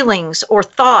feelings or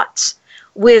thoughts,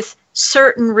 with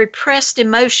certain repressed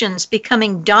emotions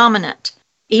becoming dominant,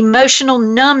 emotional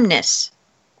numbness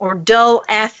or dull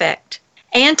affect,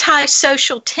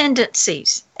 antisocial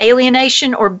tendencies,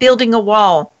 alienation or building a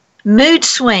wall, mood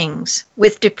swings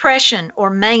with depression or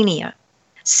mania,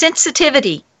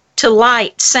 sensitivity to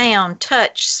light, sound,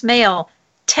 touch, smell,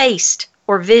 taste,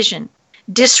 or vision,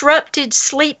 disrupted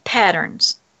sleep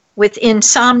patterns with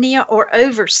insomnia or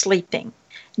oversleeping,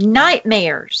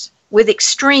 nightmares with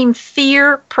extreme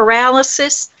fear,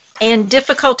 paralysis, and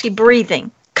difficulty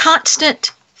breathing,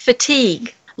 constant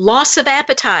fatigue, loss of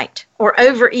appetite or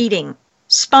overeating,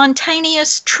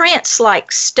 spontaneous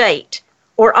trance-like state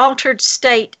or altered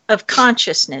state of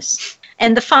consciousness,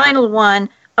 and the final one,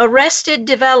 arrested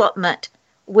development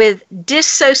with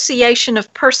dissociation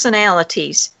of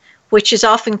personalities, which is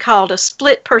often called a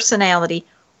split personality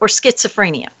or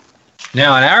schizophrenia.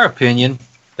 Now, in our opinion,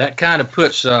 that kind of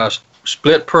puts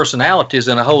split personalities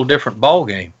in a whole different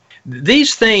ballgame.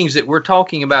 These things that we're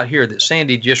talking about here that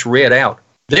Sandy just read out,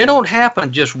 they don't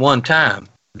happen just one time.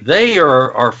 They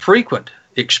are frequent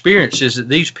experiences that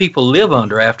these people live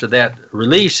under after that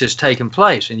release has taken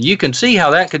place. And you can see how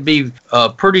that could be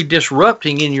pretty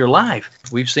disrupting in your life.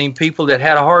 We've seen people that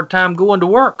had a hard time going to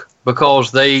work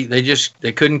because they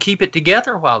couldn't keep it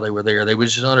together while they were there. They were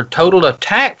just under total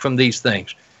attack from these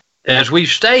things. As we've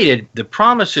stated, the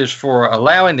promises for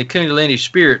allowing the Kundalini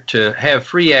spirit to have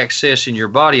free access in your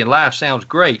body and life sounds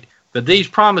great, but these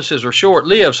promises are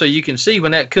short-lived, so you can see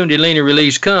when that Kundalini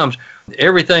release comes,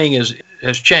 everything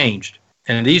has changed.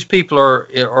 And these people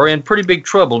are in pretty big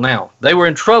trouble now. They were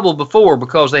in trouble before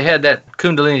because they had that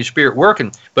Kundalini spirit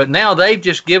working, but now they've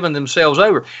just given themselves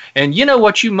over. And you know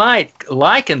what you might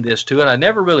liken this to, and I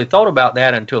never really thought about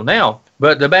that until now,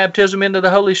 but the baptism into the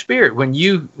Holy Spirit.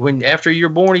 When after you're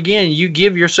born again, you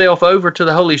give yourself over to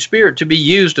the Holy Spirit to be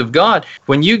used of God.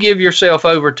 When you give yourself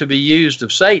over to be used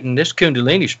of Satan, this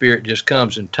Kundalini spirit just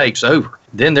comes and takes over.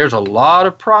 Then there's a lot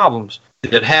of problems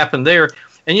that happen there.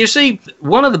 And you see,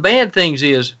 one of the bad things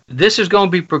is this is going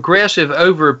to be progressive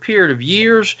over a period of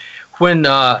years when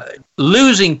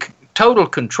losing total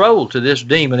control to this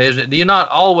demon is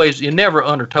you're never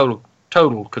under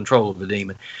total control of the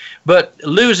demon, but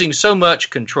losing so much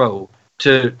control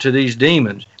to these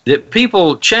demons that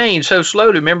people change so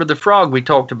slowly. Remember the frog we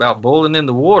talked about boiling in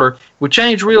the water would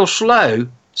change real slow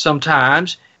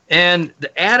sometimes, and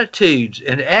the attitudes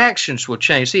and actions will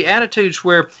change. See, attitudes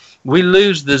where we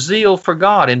lose the zeal for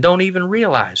God and don't even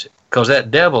realize it because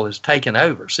that devil is taken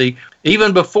over. See,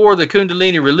 even before the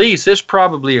Kundalini release, this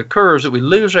probably occurs that we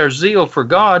lose our zeal for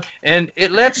God, and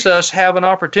it lets us have an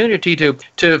opportunity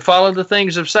to follow the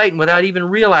things of Satan without even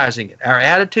realizing it. Our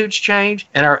attitudes change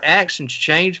and our actions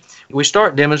change. We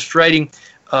start demonstrating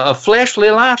a fleshly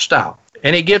lifestyle,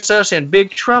 and it gets us in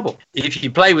big trouble. If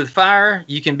you play with fire,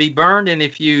 you can be burned, and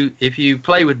if you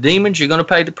play with demons, you're going to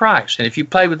pay the price. And if you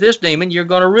play with this demon, you're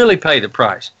going to really pay the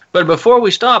price. But before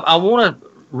we stop, I want to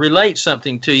relate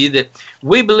something to you that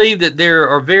we believe that there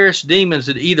are various demons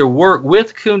that either work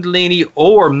with Kundalini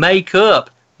or make up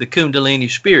the Kundalini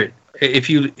spirit. If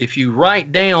you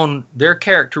write down their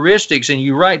characteristics and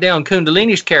you write down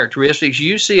Kundalini's characteristics,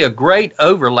 you see a great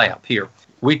overlap here.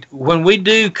 When we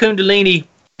do Kundalini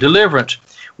Deliverance,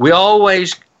 we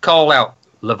always call out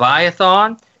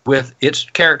Leviathan with its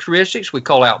characteristics. We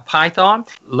call out Python.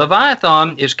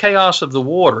 Leviathan is chaos of the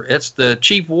water. It's the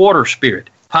chief water spirit.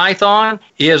 Python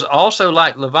is also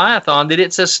like Leviathan, that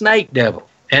it's a snake devil.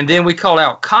 And then we call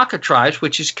out Cockatrice,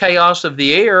 which is chaos of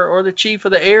the air, or the chief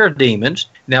of the air demons.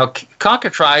 Now,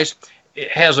 Cockatrice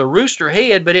has a rooster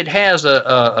head, but it has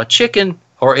a chicken,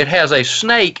 or it has a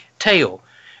snake tail.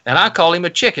 And I call him a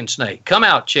chicken snake. Come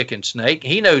out, chicken snake.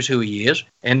 He knows who he is.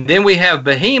 And then we have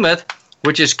Behemoth,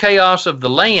 which is chaos of the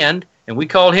land, and we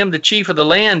call him the chief of the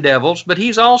land devils, but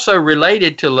he's also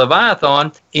related to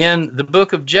Leviathan in the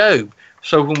book of Job.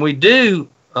 So when we do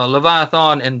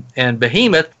Leviathan and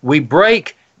Behemoth, we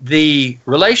break the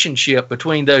relationship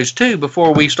between those two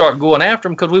before we start going after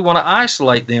them, because we want to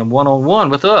isolate them one-on-one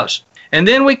with us. And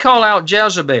then we call out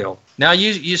Jezebel. Now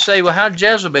you say, well, how did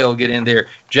Jezebel get in there?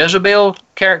 Jezebel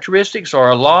characteristics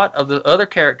are a lot of the other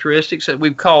characteristics that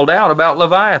we've called out about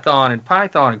Leviathan and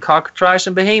Python and Cockatrice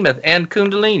and Behemoth and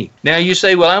Kundalini. Now you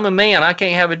say, well, I'm a man, I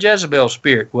can't have a Jezebel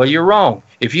spirit. Well, you're wrong.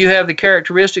 If you have the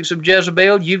characteristics of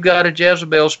Jezebel, you've got a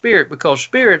Jezebel spirit, because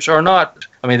spirits are not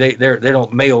I mean, they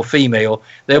don't male, female.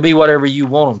 They'll be whatever you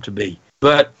want them to be.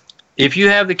 But if you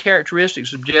have the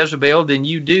characteristics of Jezebel, then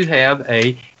you do have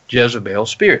a Jezebel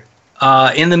spirit.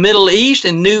 In the Middle East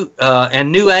and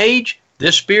New Age,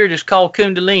 this spirit is called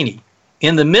Kundalini.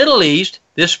 In the Middle East,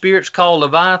 this spirit's called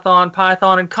Leviathan,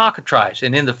 Python, and Cockatrice.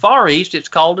 And in the Far East, it's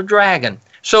called a dragon.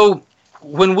 So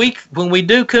when we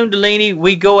do Kundalini,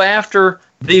 we go after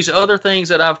these other things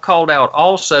that I've called out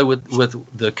also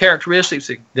with the characteristics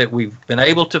that we've been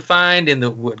able to find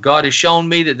and what God has shown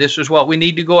me that this is what we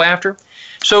need to go after.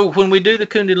 So when we do the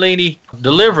Kundalini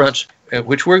deliverance,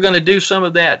 which we're going to do some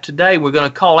of that today, we're going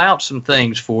to call out some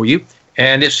things for you.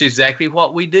 And it's exactly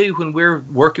what we do when we're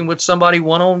working with somebody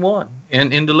one-on-one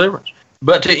in deliverance.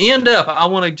 But to end up, I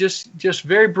want to just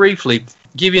very briefly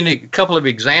give you a couple of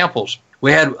examples.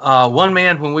 We had one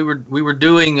man when we were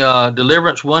doing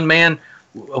deliverance. One man,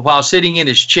 while sitting in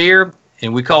his chair,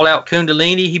 and we called out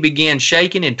Kundalini, he began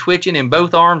shaking and twitching in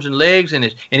both arms and legs, and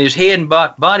his head and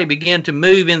body began to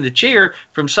move in the chair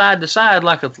from side to side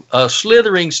like a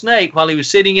slithering snake while he was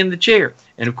sitting in the chair.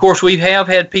 And of course, we have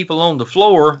had people on the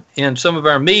floor in some of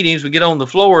our meetings. We get on the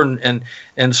floor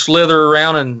and slither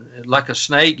around and like a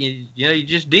snake. You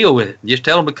just deal with it. Just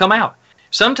tell them to come out.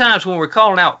 Sometimes when we're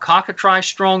calling out cockatrice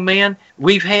strong man,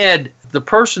 we've had the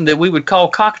person that we would call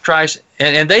cockatrice,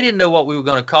 and they didn't know what we were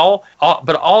going to call,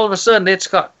 but all of a sudden they'd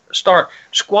start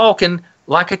squawking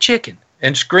like a chicken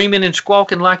and screaming and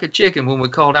squawking like a chicken when we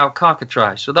called out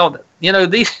cockatrice. So,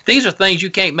 these are things you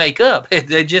can't make up.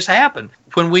 They just happen.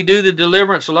 When we do the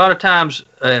deliverance, a lot of times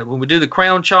when we do the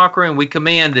crown chakra and we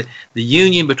command the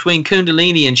union between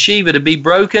Kundalini and Shiva to be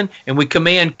broken, and we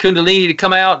command Kundalini to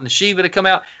come out and Shiva to come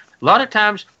out, a lot of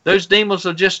times those demons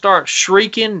will just start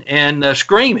shrieking and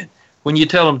screaming when you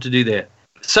tell them to do that.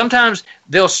 Sometimes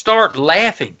they'll start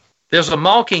laughing. There's a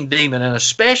mocking demon, and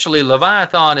especially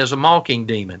Leviathan is a mocking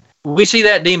demon. We see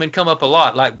that demon come up a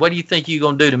lot, like, what do you think you're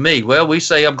going to do to me? Well, we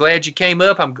say, I'm glad you came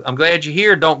up. I'm glad you're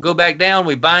here. Don't go back down.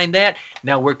 We bind that.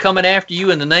 Now we're coming after you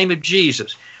in the name of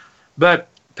Jesus. But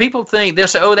people think, they'll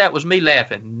say, oh, that was me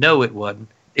laughing. No, it wasn't.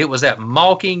 It was that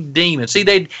mocking demon. See,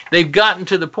 they've gotten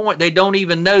to the point they don't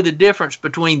even know the difference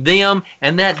between them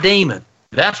and that demon.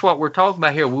 That's what we're talking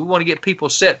about here. We want to get people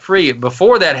set free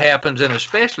before that happens, and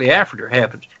especially after it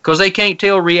happens, because they can't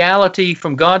tell reality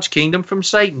from God's kingdom from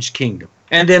Satan's kingdom.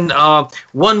 And then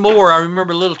one more, I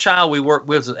remember a little child we worked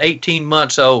with was 18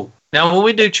 months old. Now, when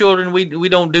we do children, we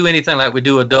don't do anything like we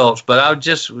do adults, but I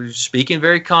was speaking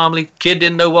very calmly. Kid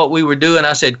didn't know what we were doing.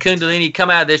 I said, Kundalini, come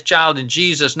out of this child in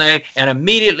Jesus' name. And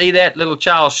immediately that little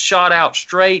child shot out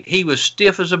straight. He was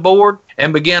stiff as a board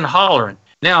and began hollering.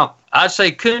 Now, I'd say,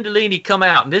 Kundalini, come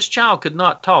out. And this child could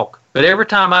not talk. But every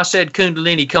time I said,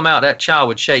 Kundalini, come out, that child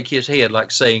would shake his head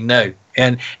like saying no.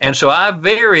 And so I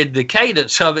varied the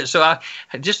cadence of it, so I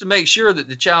just to make sure that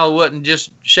the child wasn't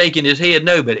just shaking his head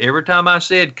no, but every time I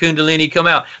said Kundalini come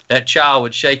out, that child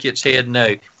would shake its head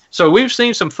no. So we've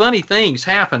seen some funny things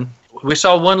happen. We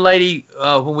saw one lady,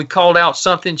 when we called out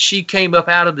something, she came up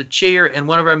out of the chair in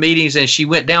one of our meetings and she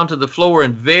went down to the floor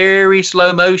in very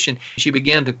slow motion. She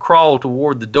began to crawl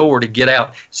toward the door to get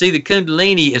out. See, the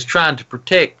Kundalini is trying to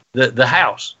protect the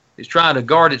house. It's trying to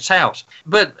guard its house.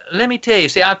 But let me tell you,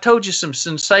 see, I've told you some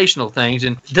sensational things,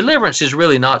 and deliverance is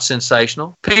really not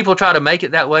sensational. People try to make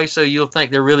it that way so you'll think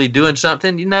they're really doing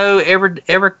something.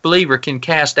 Every believer can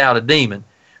cast out a demon.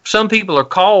 Some people are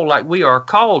called, like we are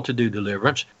called, to do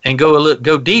deliverance and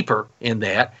go deeper in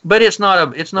that. But it's not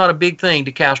a big thing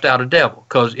to cast out a devil,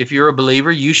 because if you're a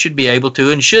believer, you should be able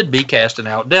to and should be casting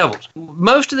out devils.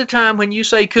 Most of the time when you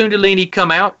say Kundalini come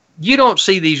out, you don't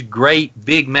see these great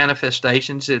big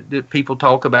manifestations that people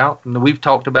talk about and that we've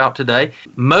talked about today.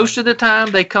 Most of the time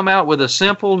they come out with a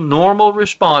simple, normal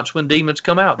response when demons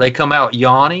come out. They come out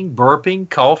yawning, burping,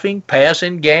 coughing,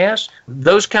 passing gas,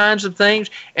 those kinds of things.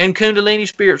 And Kundalini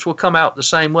spirits will come out the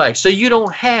same way. So you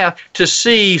don't have to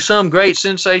see some great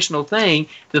sensational thing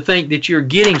to think that you're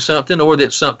getting something or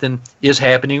that something is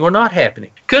happening or not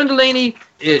happening. Kundalini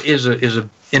is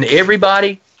in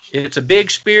everybody. It's a big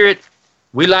spirit.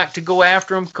 We like to go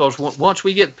after them because once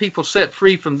we get people set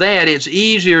free from that, it's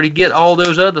easier to get all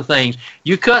those other things.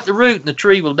 You cut the root and the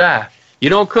tree will die. You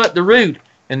don't cut the root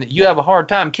and you have a hard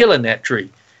time killing that tree.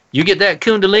 You get that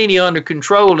Kundalini under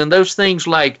control, and those things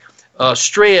like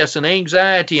stress and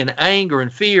anxiety and anger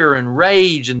and fear and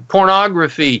rage and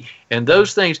pornography and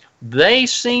those things, they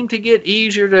seem to get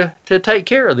easier to take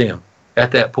care of them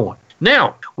at that point.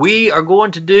 Now, we are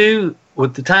going to do,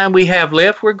 with the time we have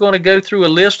left, we're going to go through a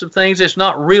list of things. It's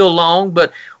not real long,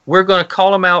 but we're going to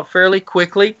call them out fairly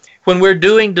quickly. when we're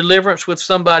doing deliverance with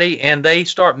somebody and they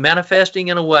start manifesting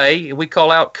in a way, we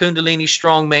call out Kundalini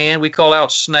strong man, we call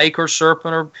out snake or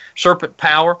serpent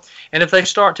power, and if they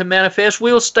start to manifest,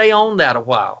 we'll stay on that a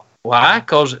while. Why?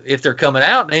 Because if they're coming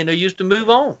out, they ain't no use to move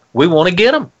on. We want to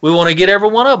get them. We want to get every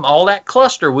one of them, all that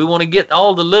cluster. We want to get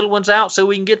all the little ones out so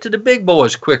we can get to the big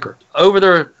boys quicker. Over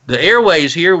the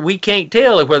airways here, we can't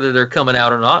tell whether they're coming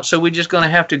out or not, so we're just going to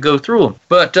have to go through them.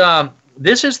 But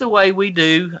this is the way we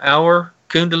do our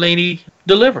Kundalini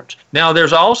deliverance. Now,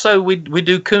 there's also, we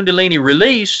do Kundalini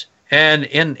release, and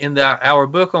in our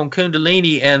book on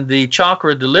Kundalini and the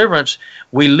Chakra deliverance,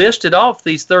 we listed off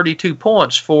these 32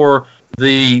 points for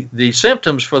the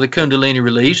symptoms for the Kundalini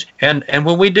release. And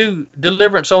when we do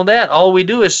deliverance on that, all we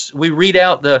do is we read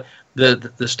out the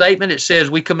statement. It says,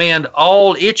 we command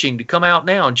all itching to come out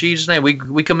now in Jesus' name.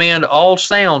 We command all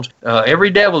sounds,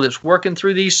 every devil that's working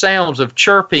through these sounds of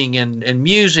chirping and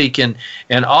music and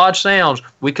odd sounds,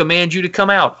 we command you to come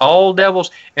out, all devils.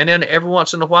 And then every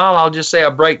once in a while, I'll just say I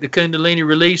break the Kundalini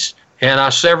release and I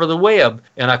sever the web,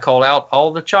 and I call out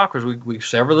all the chakras. We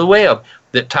sever the web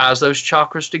that ties those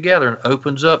chakras together and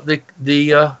opens up the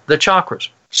chakras.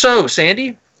 So,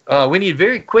 Sandy, we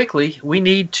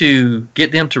need to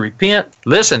get them to repent.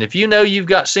 Listen, if you know you've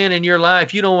got sin in your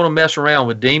life, you don't want to mess around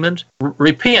with demons.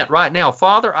 Repent right now.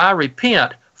 Father, I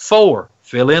repent for,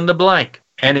 fill in the blank.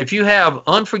 And if you have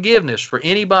unforgiveness for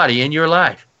anybody in your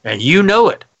life, and you know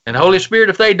it, and Holy Spirit,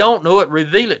 if they don't know it,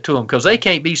 reveal it to them, because they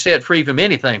can't be set free from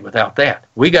anything without that.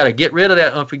 We got to get rid of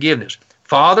that unforgiveness.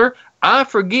 Father, I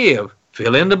forgive,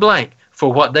 fill in the blank,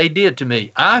 for what they did to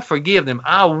me. I forgive them.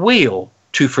 I will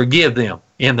to forgive them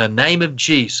in the name of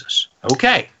Jesus.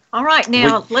 Okay. All right,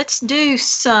 now let's do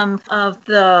some of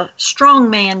the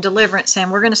strongman deliverance,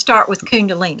 and we're going to start with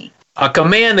Kundalini. I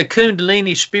command the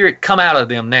Kundalini spirit come out of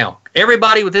them now.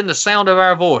 Everybody within the sound of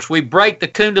our voice, we break the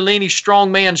Kundalini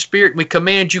strongman spirit, and we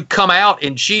command you come out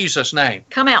in Jesus' name.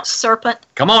 Come out, serpent.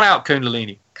 Come on out,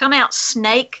 Kundalini. Come out,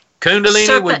 snake. Kundalini,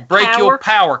 serpent we break your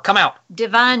power. Come out.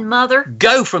 Divine Mother.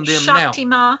 Go from them Shakti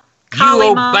now. Ma, Kali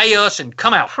you Ma, obey us and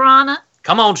come out. Prana.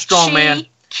 Come on, strong man.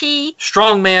 Ki.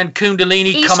 Strong man, Kundalini,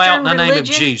 Eastern come out in the name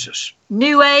religion, of Jesus.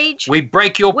 New Age. We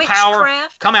break your power.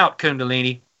 Witchcraft. Come out,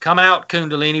 Kundalini. Come out,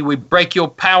 Kundalini. We break your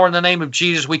power in the name of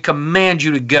Jesus. We command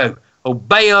you to go.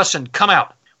 Obey us and come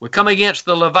out. We come against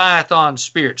the Leviathan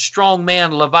spirit, strong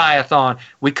man Leviathan.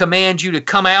 We command you to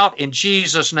come out in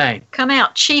Jesus' name. Come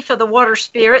out, chief of the water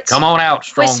spirits. Come on out,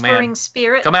 strong man. Whispering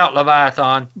spirit. Come out,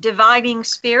 Leviathan. Dividing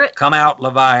spirit. Come out,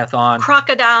 Leviathan.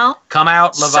 Crocodile. Come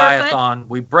out, Leviathan. Serpent.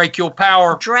 We break your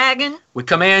power. Dragon. We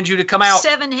command you to come out.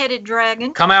 Seven-headed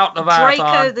dragon. Come out, Leviathan.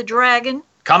 Draco the dragon.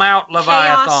 Come out,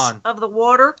 Leviathan. Chaos of the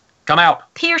water. Come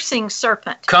out. Piercing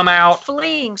serpent. Come out.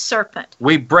 Fleeing serpent.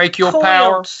 We break your Coiled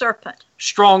power. serpent.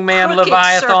 Strong man Crooked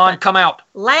Leviathan, serpent. come out.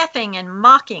 Laughing and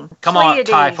mocking. Come Pleiades,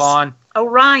 on, Typhon.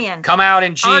 Orion. Come out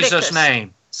in Jesus' Arcticus,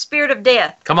 name. Spirit of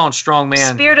death. Come on, strong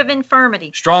man. Spirit of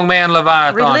infirmity. Strong man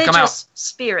Leviathan, Religious come out.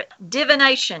 spirit.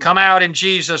 Divination. Come out in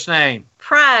Jesus' name.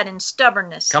 Pride and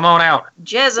stubbornness. Come on out.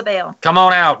 Jezebel. Come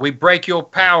on out. We break your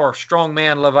power, strong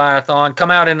man Leviathan.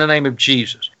 Come out in the name of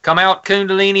Jesus. Come out,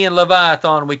 Kundalini and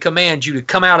Leviathan. We command you to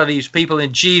come out of these people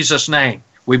in Jesus' name.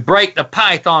 We break the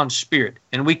Python spirit,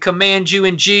 and we command you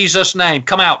in Jesus' name.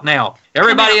 Come out now.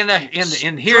 Everybody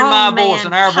in hearing my voice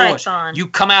and our Python. voice, you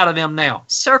come out of them now.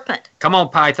 Serpent. Come on,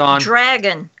 Python.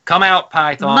 Dragon. Come out,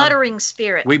 Python. Muttering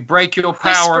spirit. We break your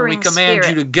power, and we Whispering command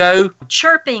spirit. you to go.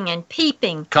 Chirping and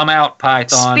peeping. Come out,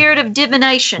 Python. Spirit of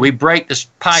divination. We break this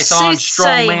Python strong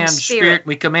Soothsaying man spirit.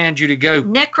 We command you to go.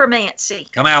 Necromancy.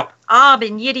 Come out. Ab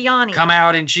and Yidiani. Come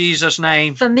out in Jesus'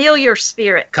 name. Familiar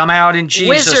spirit. Come out in Jesus'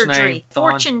 Wizardry. name.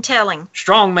 Fortune telling.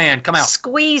 Strong man, come out.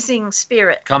 Squeezing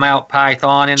spirit. Come out,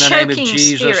 Python, in the name of Choking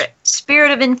Jesus. spirit.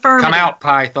 Spirit of infirmity. Come out,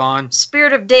 Python.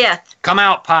 Spirit of death. Come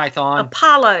out, Python.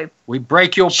 Apollo. We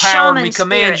break your power and we Shaman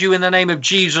command spirit. you in the name of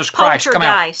Jesus Christ. Come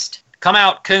out. Poltergeist. Come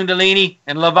out, Kundalini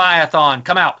and Leviathan.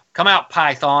 Come out. Come out,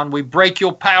 Python. We break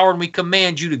your power and we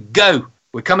command you to go.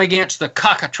 We come against the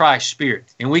cockatrice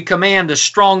spirit, and we command the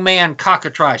strong man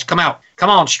cockatrice. Come out. Come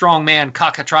on, strong man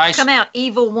cockatrice. Come out,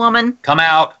 evil woman. Come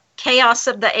out. Chaos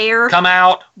of the air. Come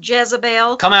out.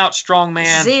 Jezebel. Come out, strong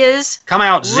man. Ziz. Come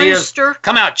out, Ziz. Rooster.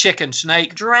 Come out, chicken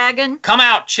snake. Dragon. Come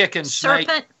out, chicken snake.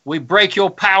 Serpent. We break your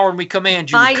power and we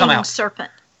command you to come Biting out.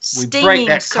 serpent. We Stinging break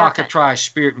that serpent. cockatrice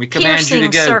spirit and we command you to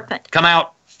Piercing go. serpent. Come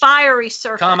out. Fiery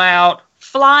serpent. Come out.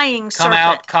 Flying Come serpent.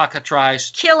 out,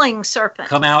 cockatrice. Killing serpent.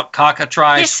 Come out,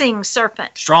 cockatrice. Hissing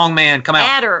serpent. Strong man, come out.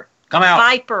 Adder. Come out.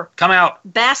 Viper. Come out.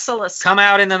 Basilisk. Come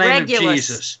out in the name Regulus. of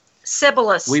Jesus.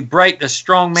 Sibyllus. We break the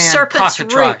strong man Serpent's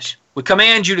cockatrice. root. We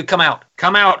command you to come out.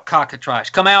 Come out, cockatrice.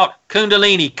 Come out,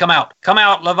 Kundalini. Come out. Come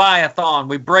out, Leviathan.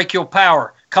 We break your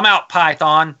power. Come out,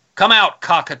 Python. Come out,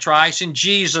 cockatrice, in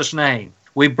Jesus' name.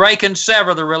 We break and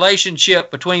sever the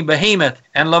relationship between Behemoth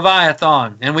and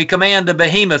Leviathan, and we command the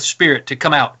Behemoth spirit to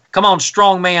come out. Come on,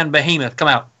 strong man, Behemoth, come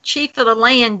out. Chief of the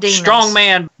land demons. Strong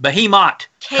man, Behemoth.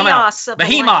 Come Chaos out. of the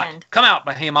Behemoth. land. Come out,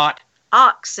 Behemoth.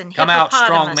 Ox and Come hippopotamus. out,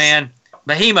 strong man.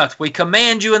 Behemoth, we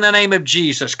command you in the name of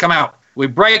Jesus. Come out. We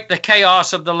break the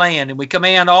chaos of the land, and we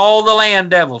command all the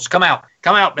land devils. Come out.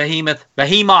 Come out, Behemoth.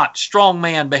 Behemoth, strong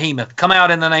man, Behemoth. Come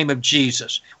out in the name of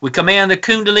Jesus. We command the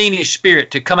Kundalini spirit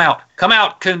to come out. Come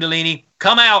out, Kundalini.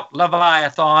 Come out,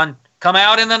 Leviathan. Come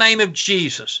out in the name of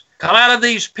Jesus. Come out of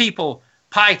these people,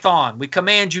 Python. We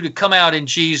command you to come out in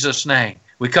Jesus' name.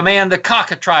 We command the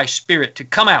cockatrice spirit to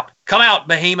come out. Come out,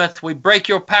 Behemoth. We break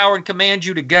your power and command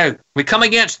you to go. We come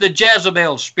against the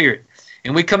Jezebel spirit.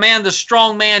 And we command the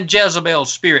strong man Jezebel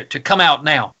spirit to come out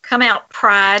now. Come out,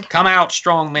 pride. Come out,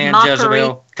 strong man Mockery,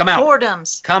 Jezebel. Come out.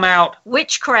 Whoredoms. Come out.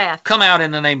 Witchcraft. Come out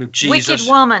in the name of Jesus. Wicked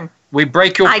woman. We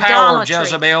break your power, Idolatry.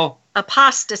 Jezebel.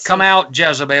 Apostasy. Come out,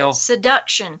 Jezebel.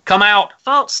 Seduction. Come out.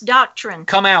 False doctrine.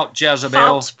 Come out, Jezebel.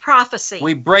 False prophecy.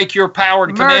 We break your power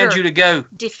and command you to go.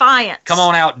 Defiance. Come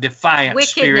on out, defiant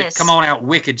spirit. Wickedness. Come on out,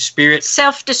 wicked spirit.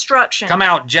 Self-destruction. Come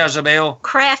out, Jezebel.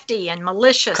 Crafty and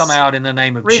malicious. Come out in the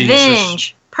name of Revenge.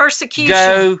 Jesus. Persecution.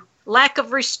 Go. Lack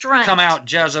of restraint. Come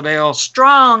out, Jezebel.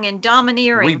 Strong and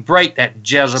domineering. We break that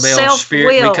Jezebel Self-willed.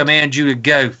 spirit. We command you to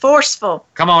go. Forceful.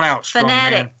 Come on out, strong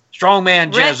Fanatic. man. Strong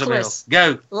man, Jezebel. Reckless.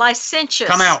 Go. Licentious.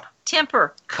 Come out.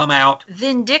 Temper. Come out.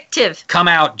 Vindictive. Come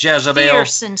out, Jezebel.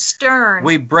 Fierce and stern.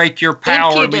 We break your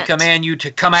power. Impudent. We command you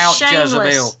to come out, Shameless.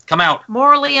 Jezebel. Come out.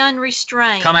 Morally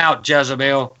unrestrained. Come out,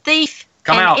 Jezebel. Thief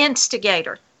Come and out.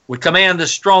 instigator. We command the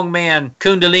strong man,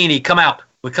 Kundalini, come out.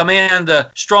 We command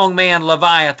the strong man,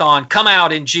 Leviathan, come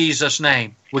out in Jesus'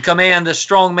 name. We command the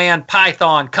strong man,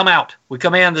 Python, come out. We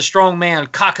command the strong man,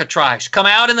 Cockatrice, come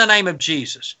out in the name of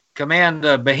Jesus. Command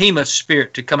the Behemoth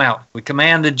spirit to come out. We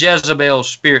command the Jezebel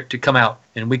spirit to come out.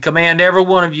 And we command every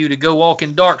one of you to go walk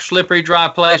in dark, slippery, dry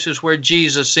places where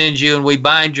Jesus sends you, and we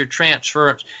bind your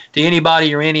transference to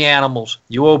anybody or any animals.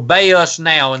 You obey us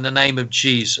now in the name of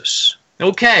Jesus.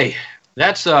 Okay,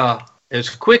 that's as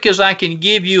quick as I can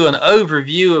give you an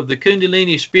overview of the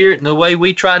Kundalini spirit and the way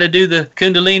we try to do the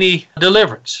Kundalini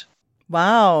deliverance.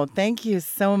 Wow, thank you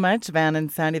so much, Vann and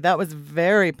Sandy. That was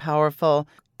very powerful.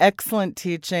 Excellent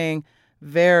teaching.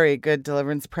 Very good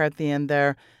deliverance prayer at the end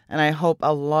there. And I hope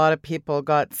a lot of people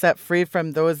got set free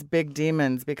from those big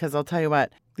demons, because I'll tell you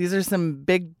what, these are some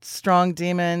big, strong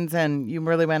demons, and you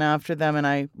really went after them. And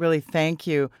I really thank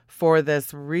you for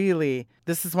this. Really,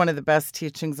 this is one of the best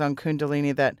teachings on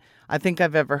Kundalini that I think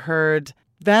I've ever heard.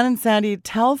 Vann and Sandy,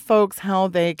 tell folks how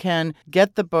they can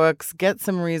get the books, get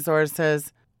some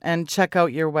resources, and check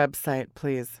out your website,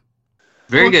 please.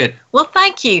 Very good. Well,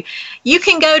 thank you. You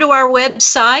can go to our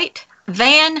website,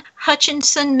 Vann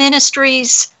Hutchinson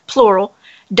Ministries,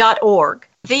 plural.org.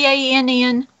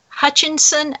 VANN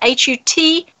Hutchinson,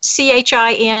 HUTCHINSON,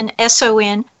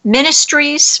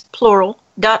 Ministries,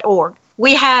 plural.org.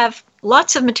 We have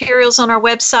lots of materials on our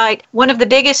website. One of the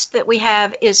biggest that we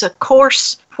have is a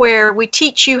course where we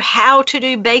teach you how to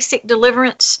do basic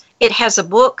deliverance. It has a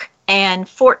book and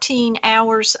 14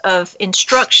 hours of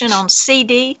instruction on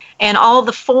CD and all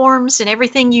the forms and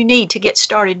everything you need to get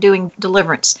started doing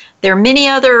deliverance. There are many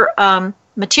other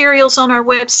materials on our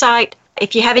website.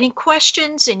 If you have any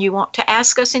questions and you want to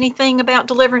ask us anything about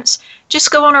deliverance, just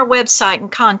go on our website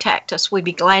and contact us. We'd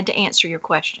be glad to answer your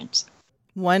questions.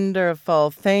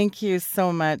 Wonderful. Thank you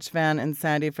so much, Vann and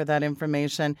Sandy, for that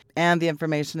information. And the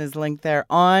information is linked there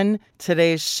on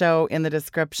today's show in the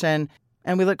description.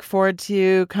 And we look forward to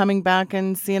you coming back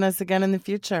and seeing us again in the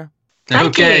future.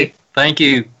 Thank you. Thank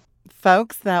you.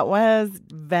 Folks, that was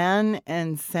Vann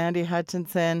and Sandy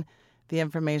Hutchinson. The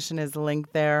information is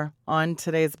linked there on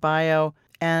today's bio,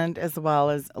 and as well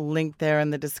as linked there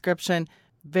in the description.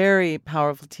 Very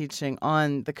powerful teaching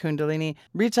on the Kundalini.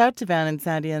 Reach out to Vann and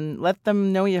Sandy and let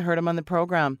them know you heard them on the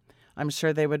program. I'm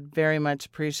sure they would very much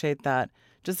appreciate that.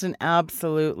 Just an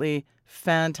absolutely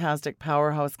fantastic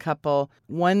powerhouse couple.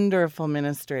 Wonderful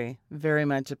ministry. Very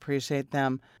much appreciate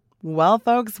them. Well,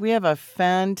 folks, we have a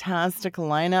fantastic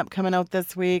lineup coming out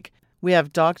this week. We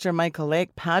have Dr. Michael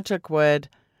Lake, Patrick Wood,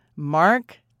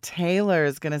 Mark Taylor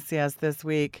is going to see us this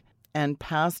week, and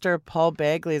Pastor Paul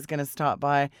Bagley is going to stop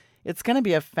by. It's going to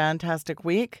be a fantastic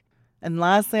week. And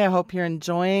lastly, I hope you're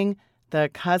enjoying the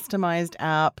customized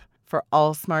app for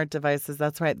all smart devices.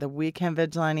 That's right, the Weekend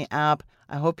Vigilante app.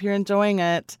 I hope you're enjoying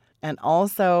it. And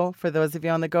also, for those of you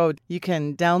on the go, you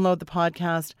can download the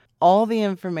podcast All the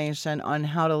information on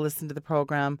how to listen to the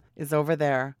program is over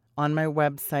there on my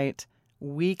website,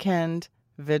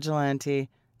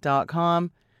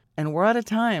 weekendvigilante.com. And we're out of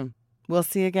time. We'll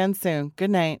see you again soon.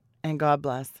 Good night and God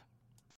bless.